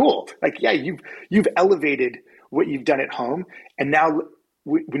 cool. Like, yeah, you've elevated what you've done at home. And now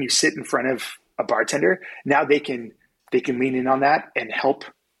when you sit in front of a bartender, now they can lean in on that and help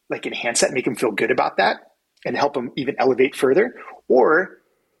like enhance that, make them feel good about that and help them even elevate further. Or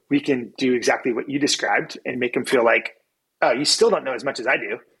we can do exactly what you described and make them feel like, oh, you still don't know as much as I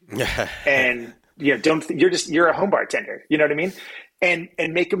do. And you're a home bartender, you know what I mean? And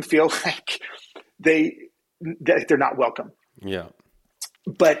make them feel like they're not welcome. Yeah.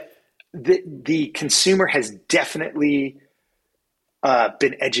 But the consumer has definitely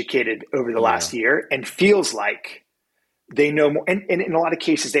been educated over the last year and feels like they know more. And in a lot of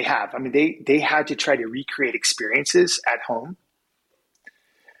cases they have. I mean, they had to try to recreate experiences at home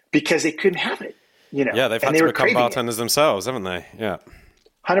because they couldn't have it, you know. Yeah, they've had to become bartenders themselves, haven't they? Yeah.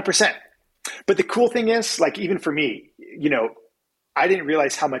 100%. But the cool thing is, like, even for me, you know, I didn't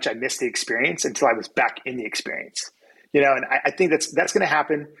realize how much I missed the experience until I was back in the experience, you know, and I think that's going to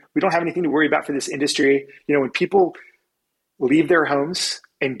happen. We don't have anything to worry about for this industry. You know, when people leave their homes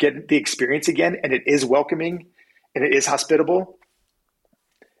and get the experience again, and it is welcoming and it is hospitable,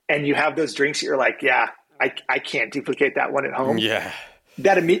 and you have those drinks, you're like, yeah, I can't duplicate that one at home. Yeah.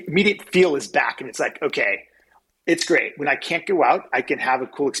 That immediate feel is back, and it's like, okay, it's great. When I can't go out, I can have a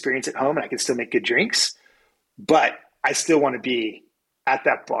cool experience at home and I can still make good drinks, but I still want to be at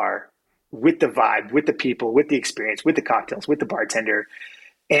that bar with the vibe, with the people, with the experience, with the cocktails, with the bartender.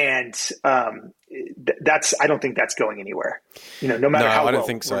 And I don't think that's going anywhere, you know, no matter how well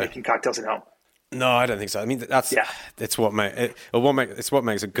we're making cocktails at home. No, I don't think so. I mean, it's what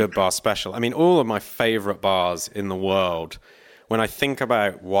makes a good bar special. I mean, all of my favorite bars in the world, when I think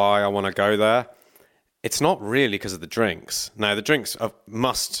about why I want to go there, it's not really because of the drinks. Now, the drinks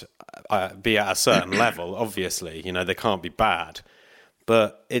must be at a certain level, obviously. You know, they can't be bad.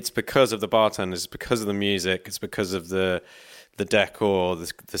 But it's because of the bartenders, it's because of the music, it's because of the decor,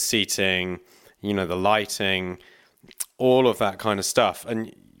 the seating, you know, the lighting, all of that kind of stuff.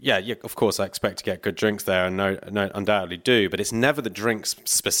 And yeah, of course, I expect to get good drinks there, and no, undoubtedly do. But it's never the drinks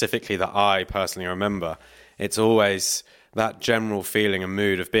specifically that I personally remember. It's always that general feeling and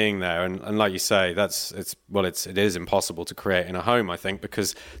mood of being there. And like you say, it is impossible to create in a home, I think,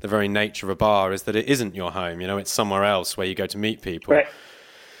 because the very nature of a bar is that it isn't your home. You know, it's somewhere else where you go to meet people. Right.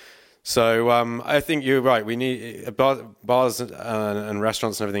 So I think you're right. We need bars and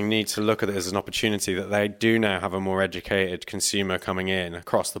restaurants and everything need to look at it as an opportunity that they do now have a more educated consumer coming in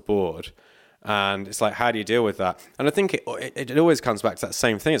across the board. And it's like, how do you deal with that? And I think it always comes back to that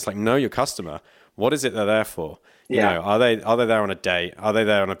same thing. It's like, know your customer. What is it they're there for? You know, are they there on a date? Are they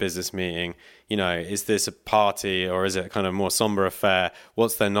there on a business meeting? You know, is this a party or is it a kind of more somber affair?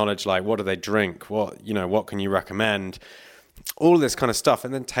 What's their knowledge like? What do they drink? What can you recommend? All this kind of stuff,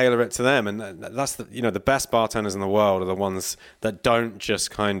 and then tailor it to them. And that's the best bartenders in the world are the ones that don't just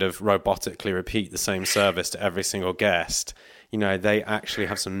kind of robotically repeat the same service to every single guest. You know, they actually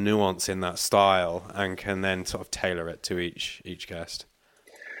have some nuance in that style and can then sort of tailor it to each guest.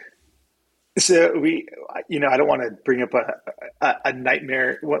 So I don't want to bring up a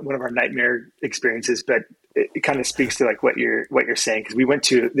nightmare, one of our nightmare experiences, but it kind of speaks to like what you're saying. Cause we went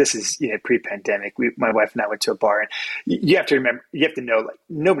to, this is, you know, pre-pandemic, my wife and I went to a bar, and you have to know, like,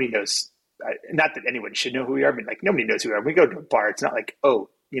 nobody knows, not that anyone should know who we are, but like nobody knows who we are. When we go to a bar, it's not like, oh,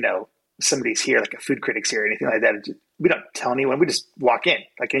 you know, somebody's here, like a food critic's here or anything like that. We don't tell anyone. We just walk in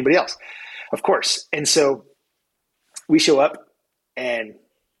like anybody else, of course. And so we show up and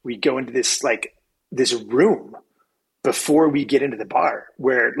we go into this room before we get into the bar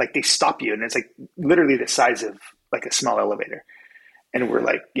where like they stop you, and it's like literally the size of like a small elevator. And we're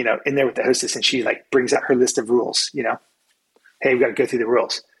like, you know, in there with the hostess, and she like brings out her list of rules, you know, hey, we got to go through the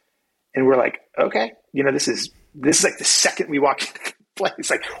rules. And we're like, okay, you know, this is like the second we walk into the place,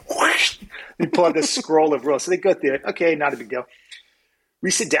 like whoosh, they pull out this scroll of rules. So they go through it. Okay, not a big deal.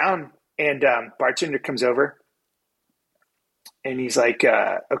 We sit down, and bartender comes over. And he's like,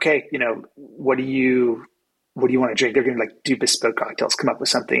 okay, you know, what do you want to drink? They're going to like do bespoke cocktails, come up with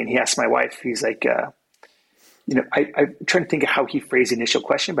something. And he asked my wife, he's like, you know, I'm trying to think of how he phrased the initial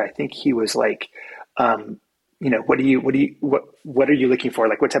question, but I think he was like, you know, what are you looking for?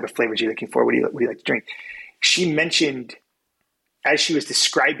 Like, what type of flavors are you looking for? What do you like to drink? She mentioned, as she was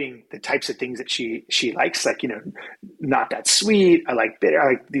describing the types of things that she likes, like, you know, not that sweet, I like bitter, I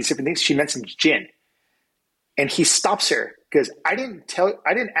like these different things. She mentioned gin. And he stops her because I didn't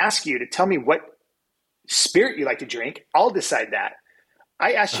ask you to tell me what spirit you like to drink. I'll decide that.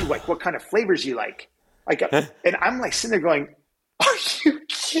 I asked you like what kind of flavors you like. And I'm like sitting there going, "Are you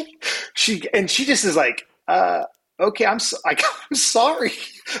kidding?" She just is like, "Okay, I'm sorry."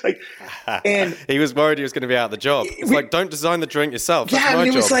 Like, and he was worried he was going to be out of the job. It's like, don't design the drink yourself. That's my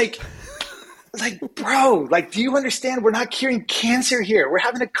job. It was like, like, bro, like, do you understand? We're not curing cancer here. We're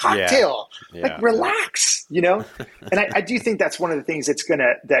having a cocktail. Yeah. Like, relax, you know? And I do think that's one of the things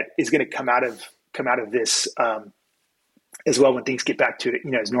that is gonna come out of this as well when things get back to,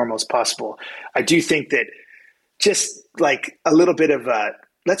 you know, as normal as possible. I do think that just like a little bit of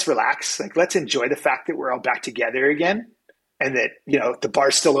let's relax, like let's enjoy the fact that we're all back together again, and that, you know, the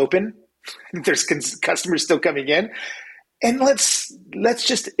bar's still open, there's customers still coming in, and let's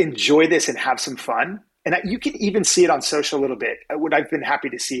just enjoy this and have some fun. And you can even see it on social a little bit. What I've been happy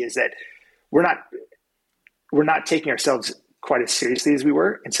to see is that we're not taking ourselves quite as seriously as we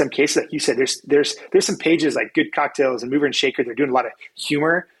were. In some cases, like you said, there's some pages like Good Cocktails and Mover and Shaker. They're doing a lot of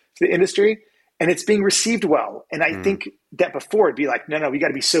humor to the industry, and it's being received well. And I think that before it'd be like, no, we got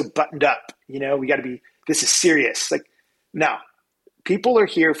to be so buttoned up. You know, this is serious. Like, no, people are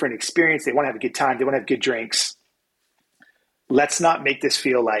here for an experience. They want to have a good time. They want to have good drinks. Let's not make this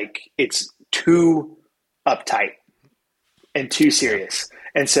feel like it's too uptight and too serious.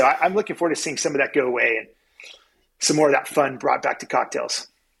 And so I'm looking forward to seeing some of that go away and some more of that fun brought back to cocktails.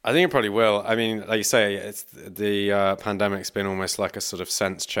 I think it probably will. I mean, like you say, it's the pandemic's been almost like a sort of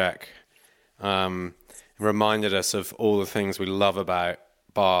sense check. It reminded us of all the things we love about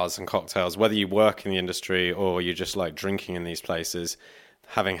bars and cocktails, whether you work in the industry or you just like drinking in these places.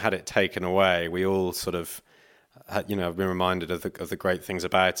 Having had it taken away, we all sort of, you know, have been reminded of the great things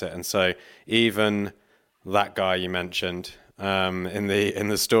about it. And so even that guy you mentioned in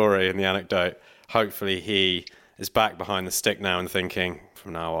the story, in the anecdote, hopefully he is back behind the stick now and thinking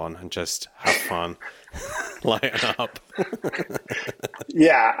from now on and just have fun, lighten up.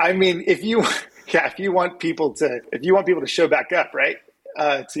 Yeah, I mean, if you want people to show back up, right,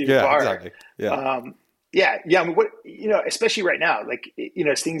 to your bar, exactly. Yeah. I mean, what, you know, especially right now, like, you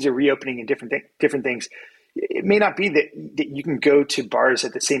know, as things are reopening and different things, it may not be that you can go to bars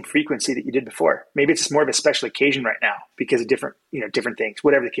at the same frequency that you did before. Maybe it's just more of a special occasion right now because of different things,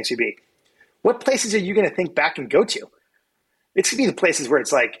 whatever the case may be. What places are you going to think back and go to? It's going to be the places where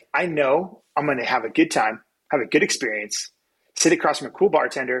it's like, I know I'm going to have a good time, have a good experience, sit across from a cool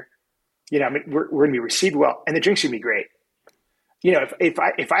bartender. You know, I mean, we're going to be received well, and the drinks should be great. You know,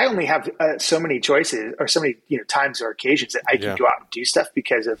 if I only have so many choices or so many, you know, times or occasions that I can go out and do stuff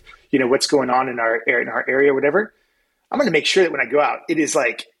because of, you know, what's going on in our area or whatever, I'm going to make sure that when I go out, it is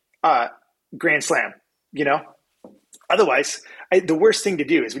like grand slam, you know. Otherwise, the worst thing to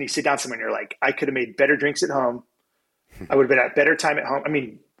do is when you sit down somewhere and you're like, I could have made better drinks at home. I would have been at a better time at home. I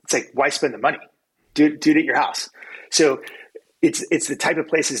mean, it's like, why spend the money? Do it at your house. So it's the type of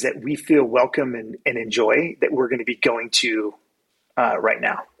places that we feel welcome and enjoy that we're going to be going to right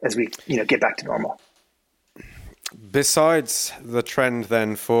now as we, you know, get back to normal. Besides the trend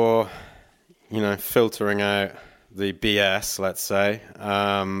then for, you know, filtering out the BS, let's say,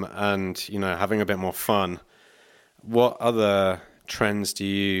 and, you know, having a bit more fun, what other trends do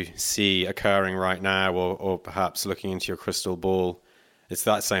you see occurring right now, or perhaps looking into your crystal ball? It's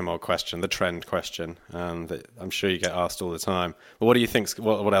that same old question, the trend question, that I'm sure you get asked all the time. But what do you think?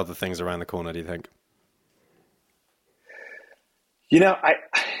 What other things around the corner do you think? You know,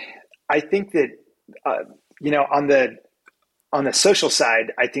 I think that you know, on the social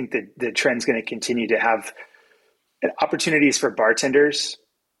side, I think that the trend's going to continue to have opportunities for bartenders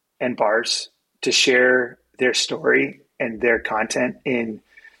and bars to share their story and their content in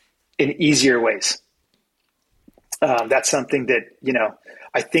easier ways. That's something that, you know,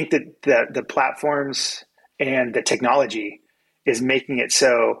 I think that the platforms and the technology is making it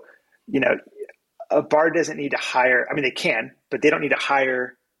so, you know, a bar doesn't need to hire. I mean, they can, but they don't need to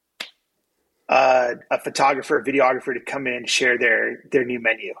hire a photographer, a videographer to come in and share their new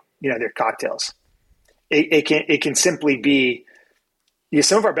menu, you know, their cocktails. It can simply be, you know,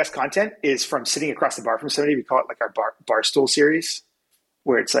 some of our best content is from sitting across the bar from somebody. We call it like our bar stool series,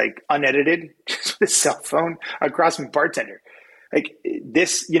 where it's like unedited, just with a cell phone across from a bartender. Like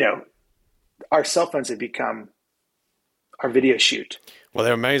this, you know, our cell phones have become our video shoot. Well,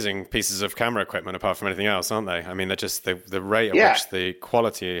 they're amazing pieces of camera equipment apart from anything else, aren't they? I mean, they're just the rate at which the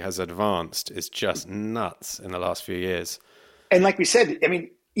quality has advanced is just nuts in the last few years. And like we said, I mean,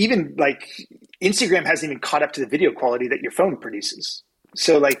 even like Instagram hasn't even caught up to the video quality that your phone produces.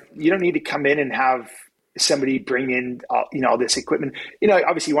 So like, you don't need to come in and have somebody bring in, you know, all this equipment. You know,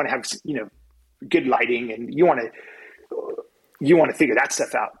 obviously you want to have, you know, good lighting, and you want to figure that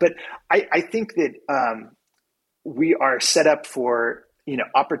stuff out. But I think that we are set up for, you know,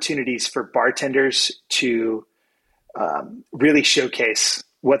 opportunities for bartenders to really showcase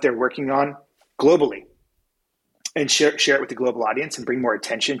what they're working on globally and share it with the global audience and bring more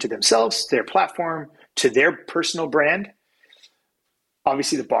attention to themselves, to their platform, to their personal brand.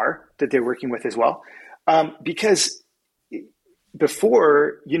 obviously the bar that they're working with as well. Because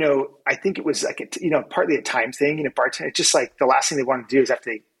before, I think it was like, partly a time thing, bartender, it's just like the last thing they want to do is have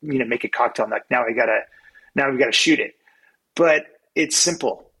to, make a cocktail. And like, now we gotta shoot it. But it's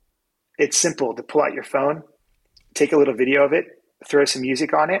simple. It's simple to pull out your phone, take a little video of it, throw some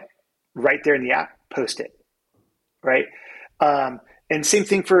music on it right there in the app, post it. Right. And same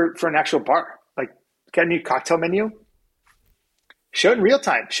thing for an actual bar, like got a new cocktail menu, show it in real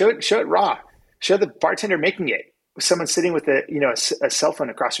time, show it raw, show the bartender making it with someone sitting with a cell phone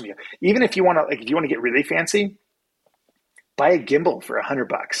across from you. Even if you want to get really fancy, buy a gimbal for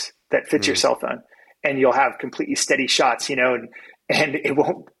 $100 that fits your cell phone, and you'll have completely steady shots, and it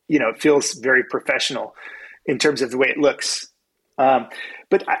won't, it feels very professional in terms of the way it looks.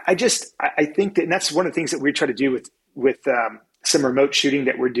 But I think that, and that's one of the things that we try to do with some remote shooting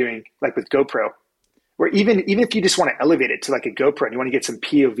that we're doing, like with GoPro, where even if you just want to elevate it to like a GoPro and you want to get some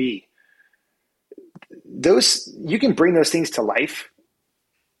POV, you can bring those things to life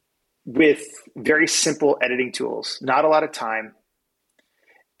with very simple editing tools, not a lot of time,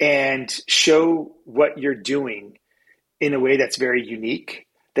 and show what you're doing in a way that's very unique,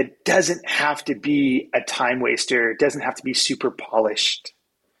 that doesn't have to be a time waster, doesn't have to be super polished,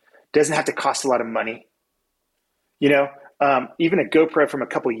 doesn't have to cost a lot of money. Even a GoPro from a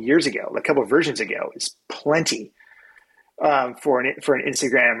couple of years ago, a couple of versions ago, is plenty for an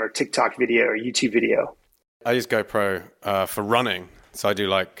Instagram or TikTok video or YouTube video. I use GoPro for running. So I do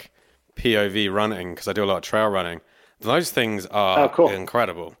like POV running because I do a lot of trail running. Those things are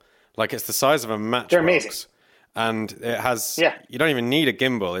incredible. Like, it's the size of a matchbox. They're amazing. And it has, you don't even need a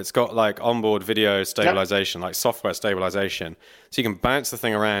gimbal. It's got like onboard video stabilization, like software stabilization. So you can bounce the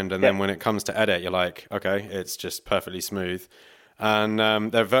thing around, and then when it comes to edit, you're like, okay, it's just perfectly smooth. And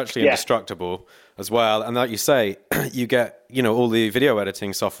they're virtually indestructible as well. And like you say, you get, all the video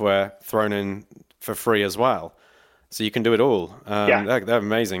editing software thrown in for free as well. So you can do it all. They're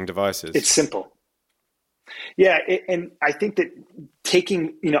amazing devices. It's simple. Yeah, and I think that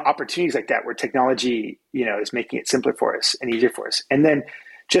taking opportunities like that where technology is making it simpler for us and easier for us, and then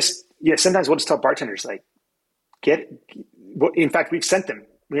just sometimes we'll just tell bartenders like in fact we've sent them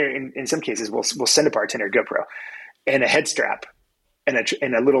in some cases we'll send a bartender a GoPro and a head strap and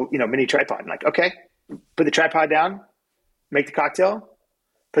a little mini tripod, and like, okay, put the tripod down, make the cocktail,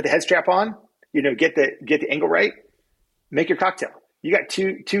 put the head strap on, get the angle right, make your cocktail. You got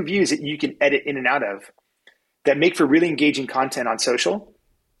two views that you can edit in and out of that make for really engaging content on social.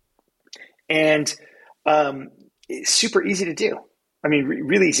 And it's super easy to do. I mean,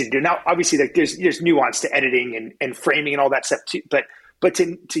 really easy to do. Now, obviously, like there's nuance to editing and framing and all that stuff too. But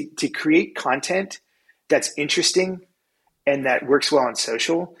to create content that's interesting and that works well on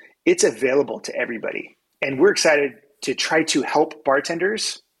social, it's available to everybody. And we're excited to try to help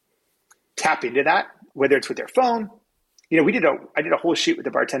bartenders tap into that, whether it's with their phone. I did a whole shoot with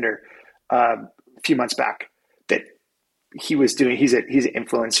a bartender a few months back that he's an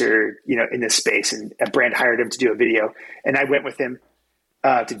influencer, in this space, and a brand hired him to do a video. And I went with him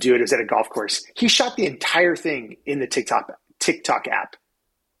to do it. It was at a golf course. He shot the entire thing in the TikTok app.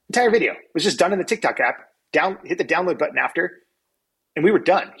 Entire video was just done in the TikTok app. Hit the download button after, and we were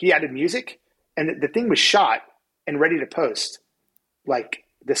done. He added music, and the thing was shot and ready to post like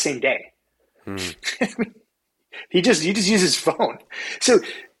the same day. He just uses his phone. So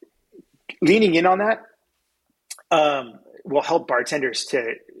leaning in on that will help bartenders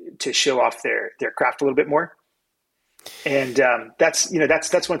to show off their craft a little bit more. And that's one of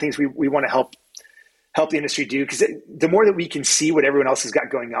the things we want to help the industry do, because the more that we can see what everyone else has got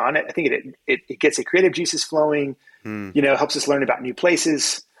going on, I think it gets the creative juices flowing, helps us learn about new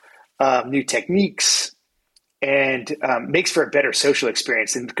places, new techniques, and makes for a better social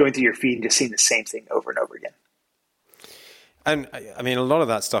experience than going through your feed and just seeing the same thing over and over again. And I mean, a lot of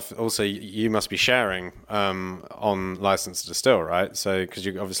that stuff also you must be sharing on License to Distill, right? So, because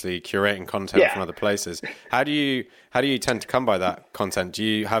you're obviously curating content from other places. How do you tend to come by that content? Do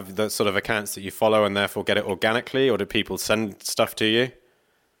you have the sort of accounts that you follow and therefore get it organically, or do people send stuff to you?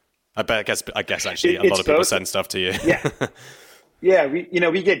 I guess actually a lot of people send stuff to you. Yeah,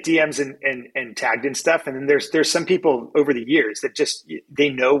 we get DMs and tagged and stuff, and then there's some people over the years that just they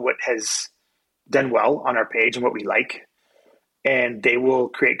know what has done well on our page and what we like. And they will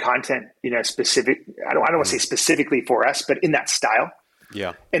create content, specific. I don't want to say specifically for us, but in that style.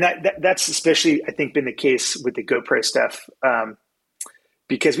 Yeah. And that's especially, I think, been the case with the GoPro stuff,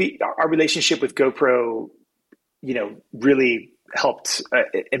 because our relationship with GoPro, really helped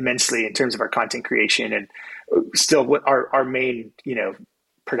immensely in terms of our content creation, and still our main, video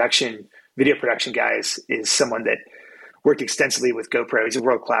production guys is someone that worked extensively with GoPro. He's a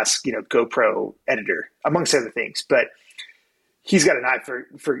world-class, GoPro editor, amongst other things. But he's got an eye for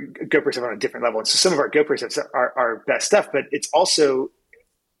GoPro stuff on a different level. And so some of our GoPro stuff are our best stuff, but it's also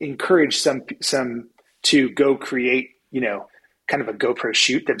encouraged some to go create, kind of a GoPro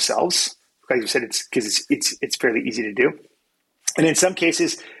shoot themselves. Like you said, it's fairly easy to do. And in some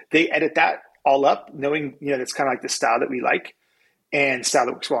cases, they edit that all up, knowing, that's kind of like the style that we like and style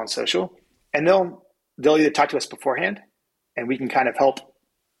that works well on social. And they'll either talk to us beforehand and we can kind of help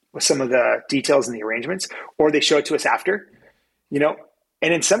with some of the details and the arrangements, or they show it to us after, And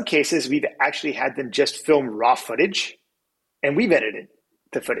in some cases, we've actually had them just film raw footage and we've edited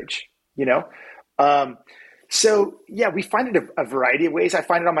the footage, So yeah, we find it a variety of ways. I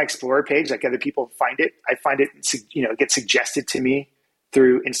find it on my Explorer page, like other people find it. I find it, it gets suggested to me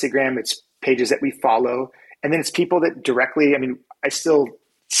through Instagram. It's pages that we follow. And then it's people that directly, I still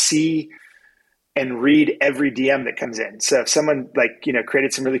see and read every DM that comes in. So if someone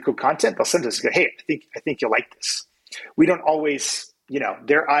created some really cool content, they'll send us and go, hey, I think you'll like this. We don't always,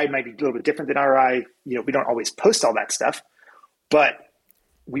 their eye might be a little bit different than our eye. We don't always post all that stuff, but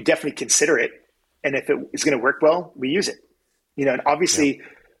we definitely consider it. And if it is going to work well, we use it, and obviously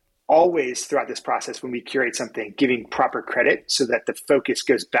always throughout this process, when we curate something, giving proper credit so that the focus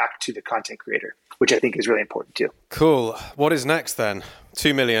goes back to the content creator, which I think is really important too. Cool. What is next then?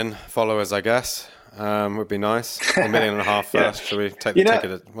 2 million followers, I guess, would be nice. 1.5 million first. Yeah. Should we take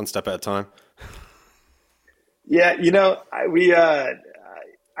it one step at a time? Yeah.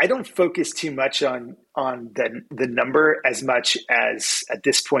 I don't focus too much on the number as much as at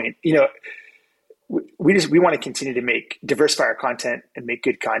this point, we want to continue to diversify our content and make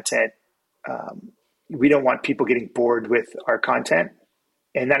good content. We don't want people getting bored with our content,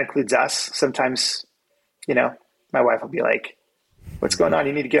 and that includes us. Sometimes, my wife will be like, "What's going on?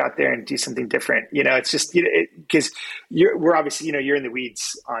 You need to get out there and do something different." It's just because we're obviously you're in the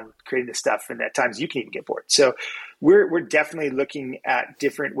weeds on creating this stuff, and at times you can even get bored. So we're definitely looking at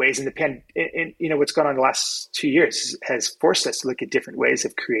different ways. And what's gone on the last 2 years has forced us to look at different ways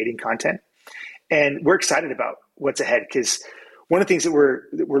of creating content. And we're excited about what's ahead, because one of the things that we're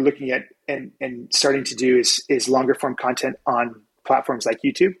looking at and starting to do is longer form content on platforms like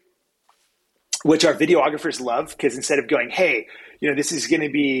YouTube, which our videographers love, because instead of going, hey, this is going to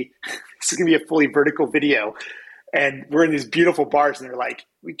be a fully vertical video, and we're in these beautiful bars, and they're like,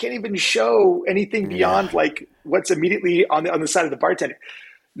 we can't even show anything beyond like what's immediately on the side of the bartender.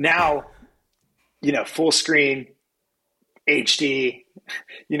 Now, full screen, HD,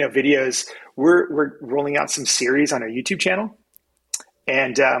 videos. We're rolling out some series on our YouTube channel,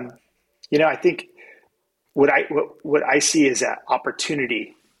 and I think what I see as an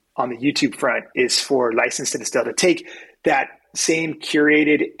opportunity on the YouTube front is for License to Distill to take that same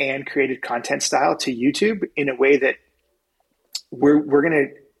curated and created content style to YouTube in a way that we're going to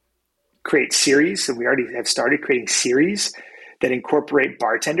create series. And we already have started creating series that incorporate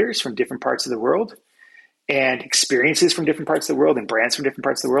bartenders from different parts of the world and experiences from different parts of the world and brands from different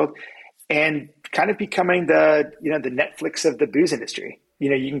parts of the world, and kind of becoming the Netflix of the booze industry.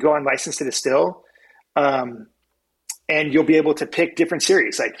 You can go on License to Distill, and you'll be able to pick different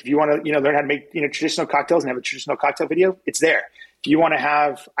series. Like if you want to, learn how to make, traditional cocktails and have a traditional cocktail video, it's there. If you want to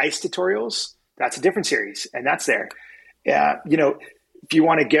have ice tutorials, that's a different series, and that's there. If you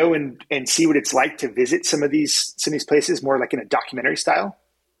want to go and see what it's like to visit some of these places more like in a documentary style,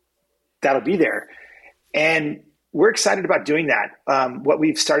 that'll be there. And we're excited about doing that. What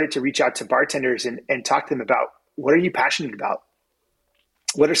we've started to reach out to bartenders and talk to them about, what are you passionate about?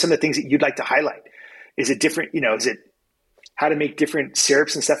 What are some of the things that you'd like to highlight? Is it different? Is it how to make different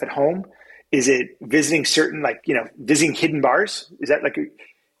syrups and stuff at home? Is it visiting certain, visiting hidden bars? Is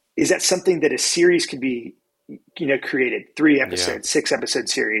that something that a series could be, created 3 episodes, 6 episode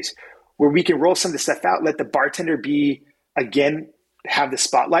series where we can roll some of the stuff out, let the bartender have the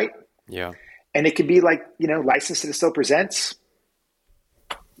spotlight. Yeah. And it could be like, License to Distill presents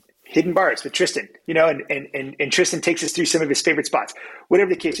Hidden Bars with Tristan, and Tristan takes us through some of his favorite spots, whatever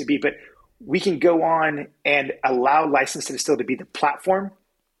the case would be. But we can go on and allow License to Distill to be the platform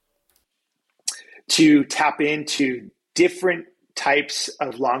to tap into different types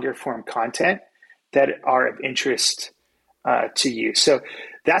of longer form content that are of interest to you. So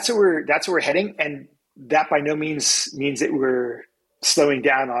that's where we're heading. And that by no means that we're slowing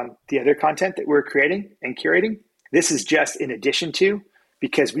down on the other content that we're creating and curating. This is just in addition to,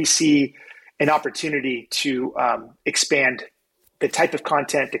 because we see an opportunity to expand the type of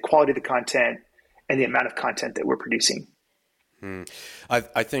content, the quality of the content, and the amount of content that we're producing.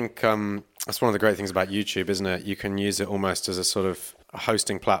 I think that's one of the great things about YouTube, isn't it? You can use it almost as a sort of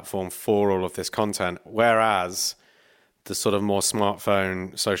hosting platform for all of this content, whereas the sort of more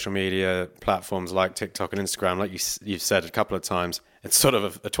smartphone social media platforms like TikTok and Instagram, like you've said a couple of times, it's sort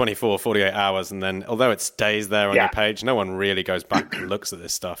of a 24, 48 hours. And then although it stays there on your page, no one really goes back and looks at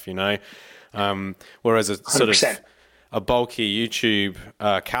this stuff, you know? Whereas a sort 100%. of a bulky YouTube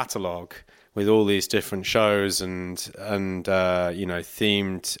catalog with all these different shows and you know,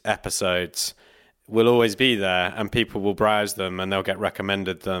 themed episodes will always be there, and people will browse them and they'll get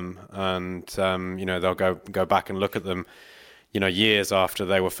recommended them, and you know, they'll go back and look at them, you know, years after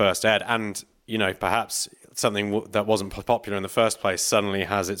they were first aired. And you know, perhaps something that wasn't popular in the first place suddenly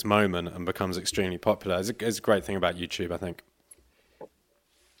has its moment and becomes extremely popular. It's a great thing about YouTube, I think.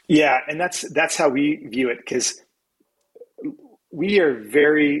 Yeah, and that's how we view it, because we are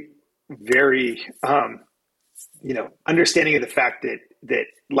very, very you know, understanding of the fact that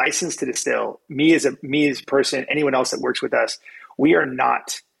License to Distill, me as a person, anyone else that works with us, we are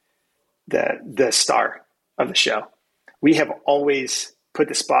not the star of the show. We have always put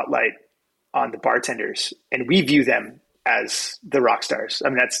the spotlight on the bartenders, and we view them as the rock stars. I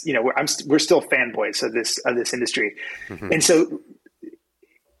mean, that's, you know, we're still fanboys of this industry. Mm-hmm. And so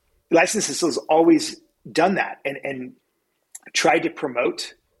License to Distill has always done that and tried to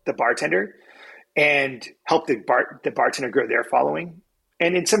promote the bartender and help the bartender grow their following.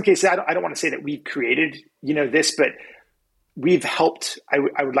 And in some cases, I don't want to say that we created, you know, this, but we've helped.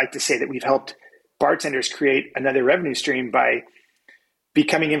 I would like to say that we've helped bartenders create another revenue stream by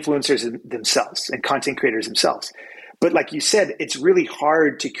becoming influencers themselves and content creators themselves. But like you said, it's really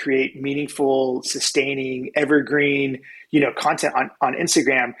hard to create meaningful, sustaining, evergreen, you know, content on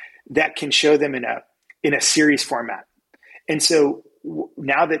Instagram that can show them in a series format. And so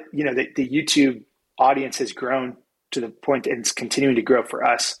now that, you know, the YouTube audience has grown to the point, and it's continuing to grow for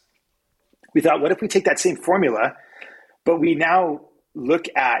us, we thought, what if we take that same formula, but we now look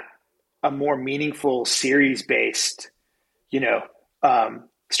at a more meaningful series-based, you know,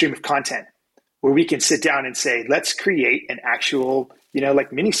 stream of content where we can sit down and say, let's create an actual, you know,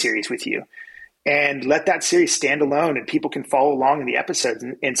 like mini series with you, and let that series stand alone, and people can follow along in the episodes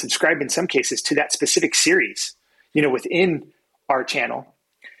and subscribe in some cases to that specific series, you know, within our channel.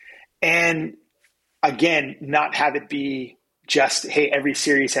 And again, not have it be just, hey, every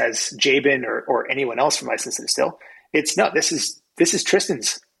series has Jabin or anyone else from License to Distill. It's no, this is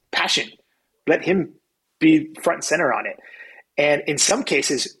Tristan's passion. Let him be front and center on it. And in some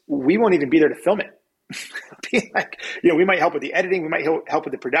cases, we won't even be there to film it. Be like, you know, we might help with the editing, we might help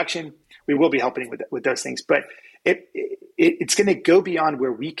with the production. We will be helping with those things, but it's going to go beyond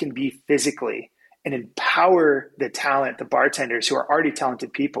where we can be physically and empower the talent, the bartenders who are already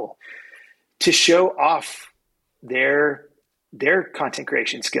talented people, to show off their content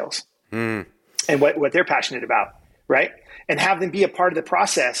creation skills and what they're passionate about, right? And have them be a part of the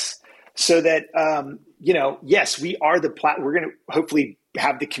process so that, you know, yes, we are we're going to hopefully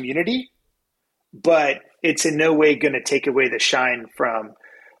have the community, but it's in no way going to take away the shine from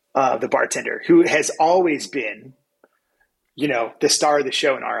the bartender, who has always been, you know, the star of the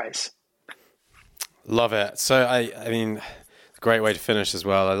show in our eyes. Love it. So I mean, great way to finish as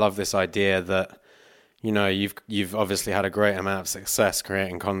well. I love this idea that, you know, you've obviously had a great amount of success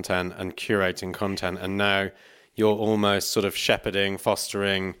creating content and curating content, and now you're almost sort of shepherding,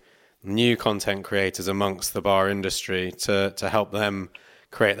 fostering new content creators amongst the bar industry to help them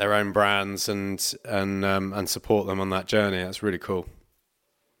create their own brands and support them on that journey. That's really cool.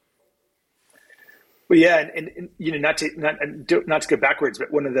 Well, yeah, and you know, not to go backwards,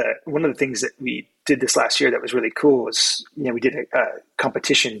 but one of the things that we did this last year that was really cool was, you know, we did a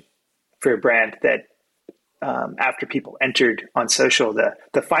competition for a brand that after people entered on social, the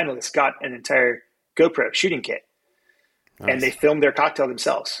finalists got an entire GoPro shooting kit. Nice. And they filmed their cocktail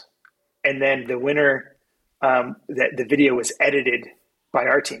themselves, and then the winner, the video was edited by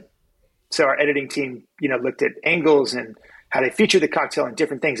our team. So our editing team, you know, looked at angles and how they feature the cocktail and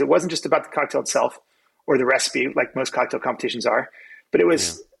different things. It wasn't just about the cocktail itself or the recipe, like most cocktail competitions are, but it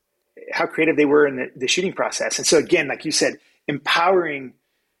was how creative they were in the shooting process. And so again, like you said, empowering,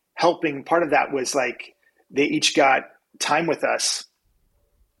 helping, part of that was like, they each got time with us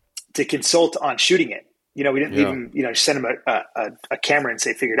to consult on shooting it. You know, we didn't leave them, you know, send them a camera and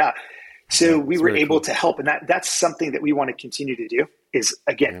say, figure it out. So we were really able to help. And that's something that we want to continue to do is,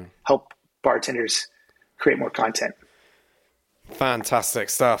 again, help bartenders create more content. Fantastic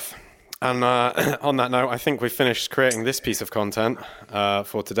stuff. And on that note, I think we've finished creating this piece of content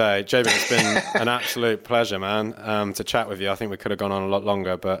for today. Jabin, it's been an absolute pleasure, man, to chat with you. I think we could have gone on a lot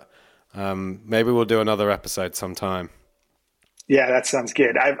longer, but maybe we'll do another episode sometime. Yeah, that sounds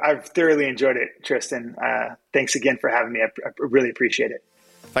good. I've thoroughly enjoyed it, Tristan. Thanks again for having me. I really appreciate it.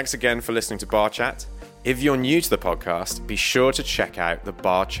 Thanks again for listening to Bar Chat. If you're new to the podcast, be sure to check out the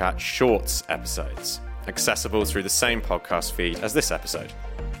Bar Chat Shorts episodes, accessible through the same podcast feed as this episode.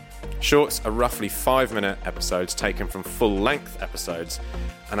 Shorts are roughly 5-minute episodes taken from full-length episodes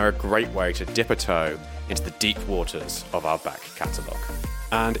and are a great way to dip a toe into the deep waters of our back catalogue.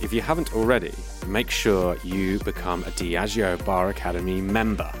 And if you haven't already, make sure you become a Diageo Bar Academy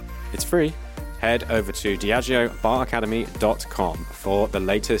member. It's free. Head over to diageobaracademy.com for the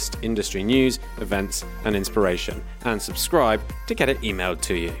latest industry news, events, and inspiration, and subscribe to get it emailed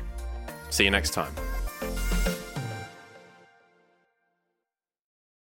to you. See you next time.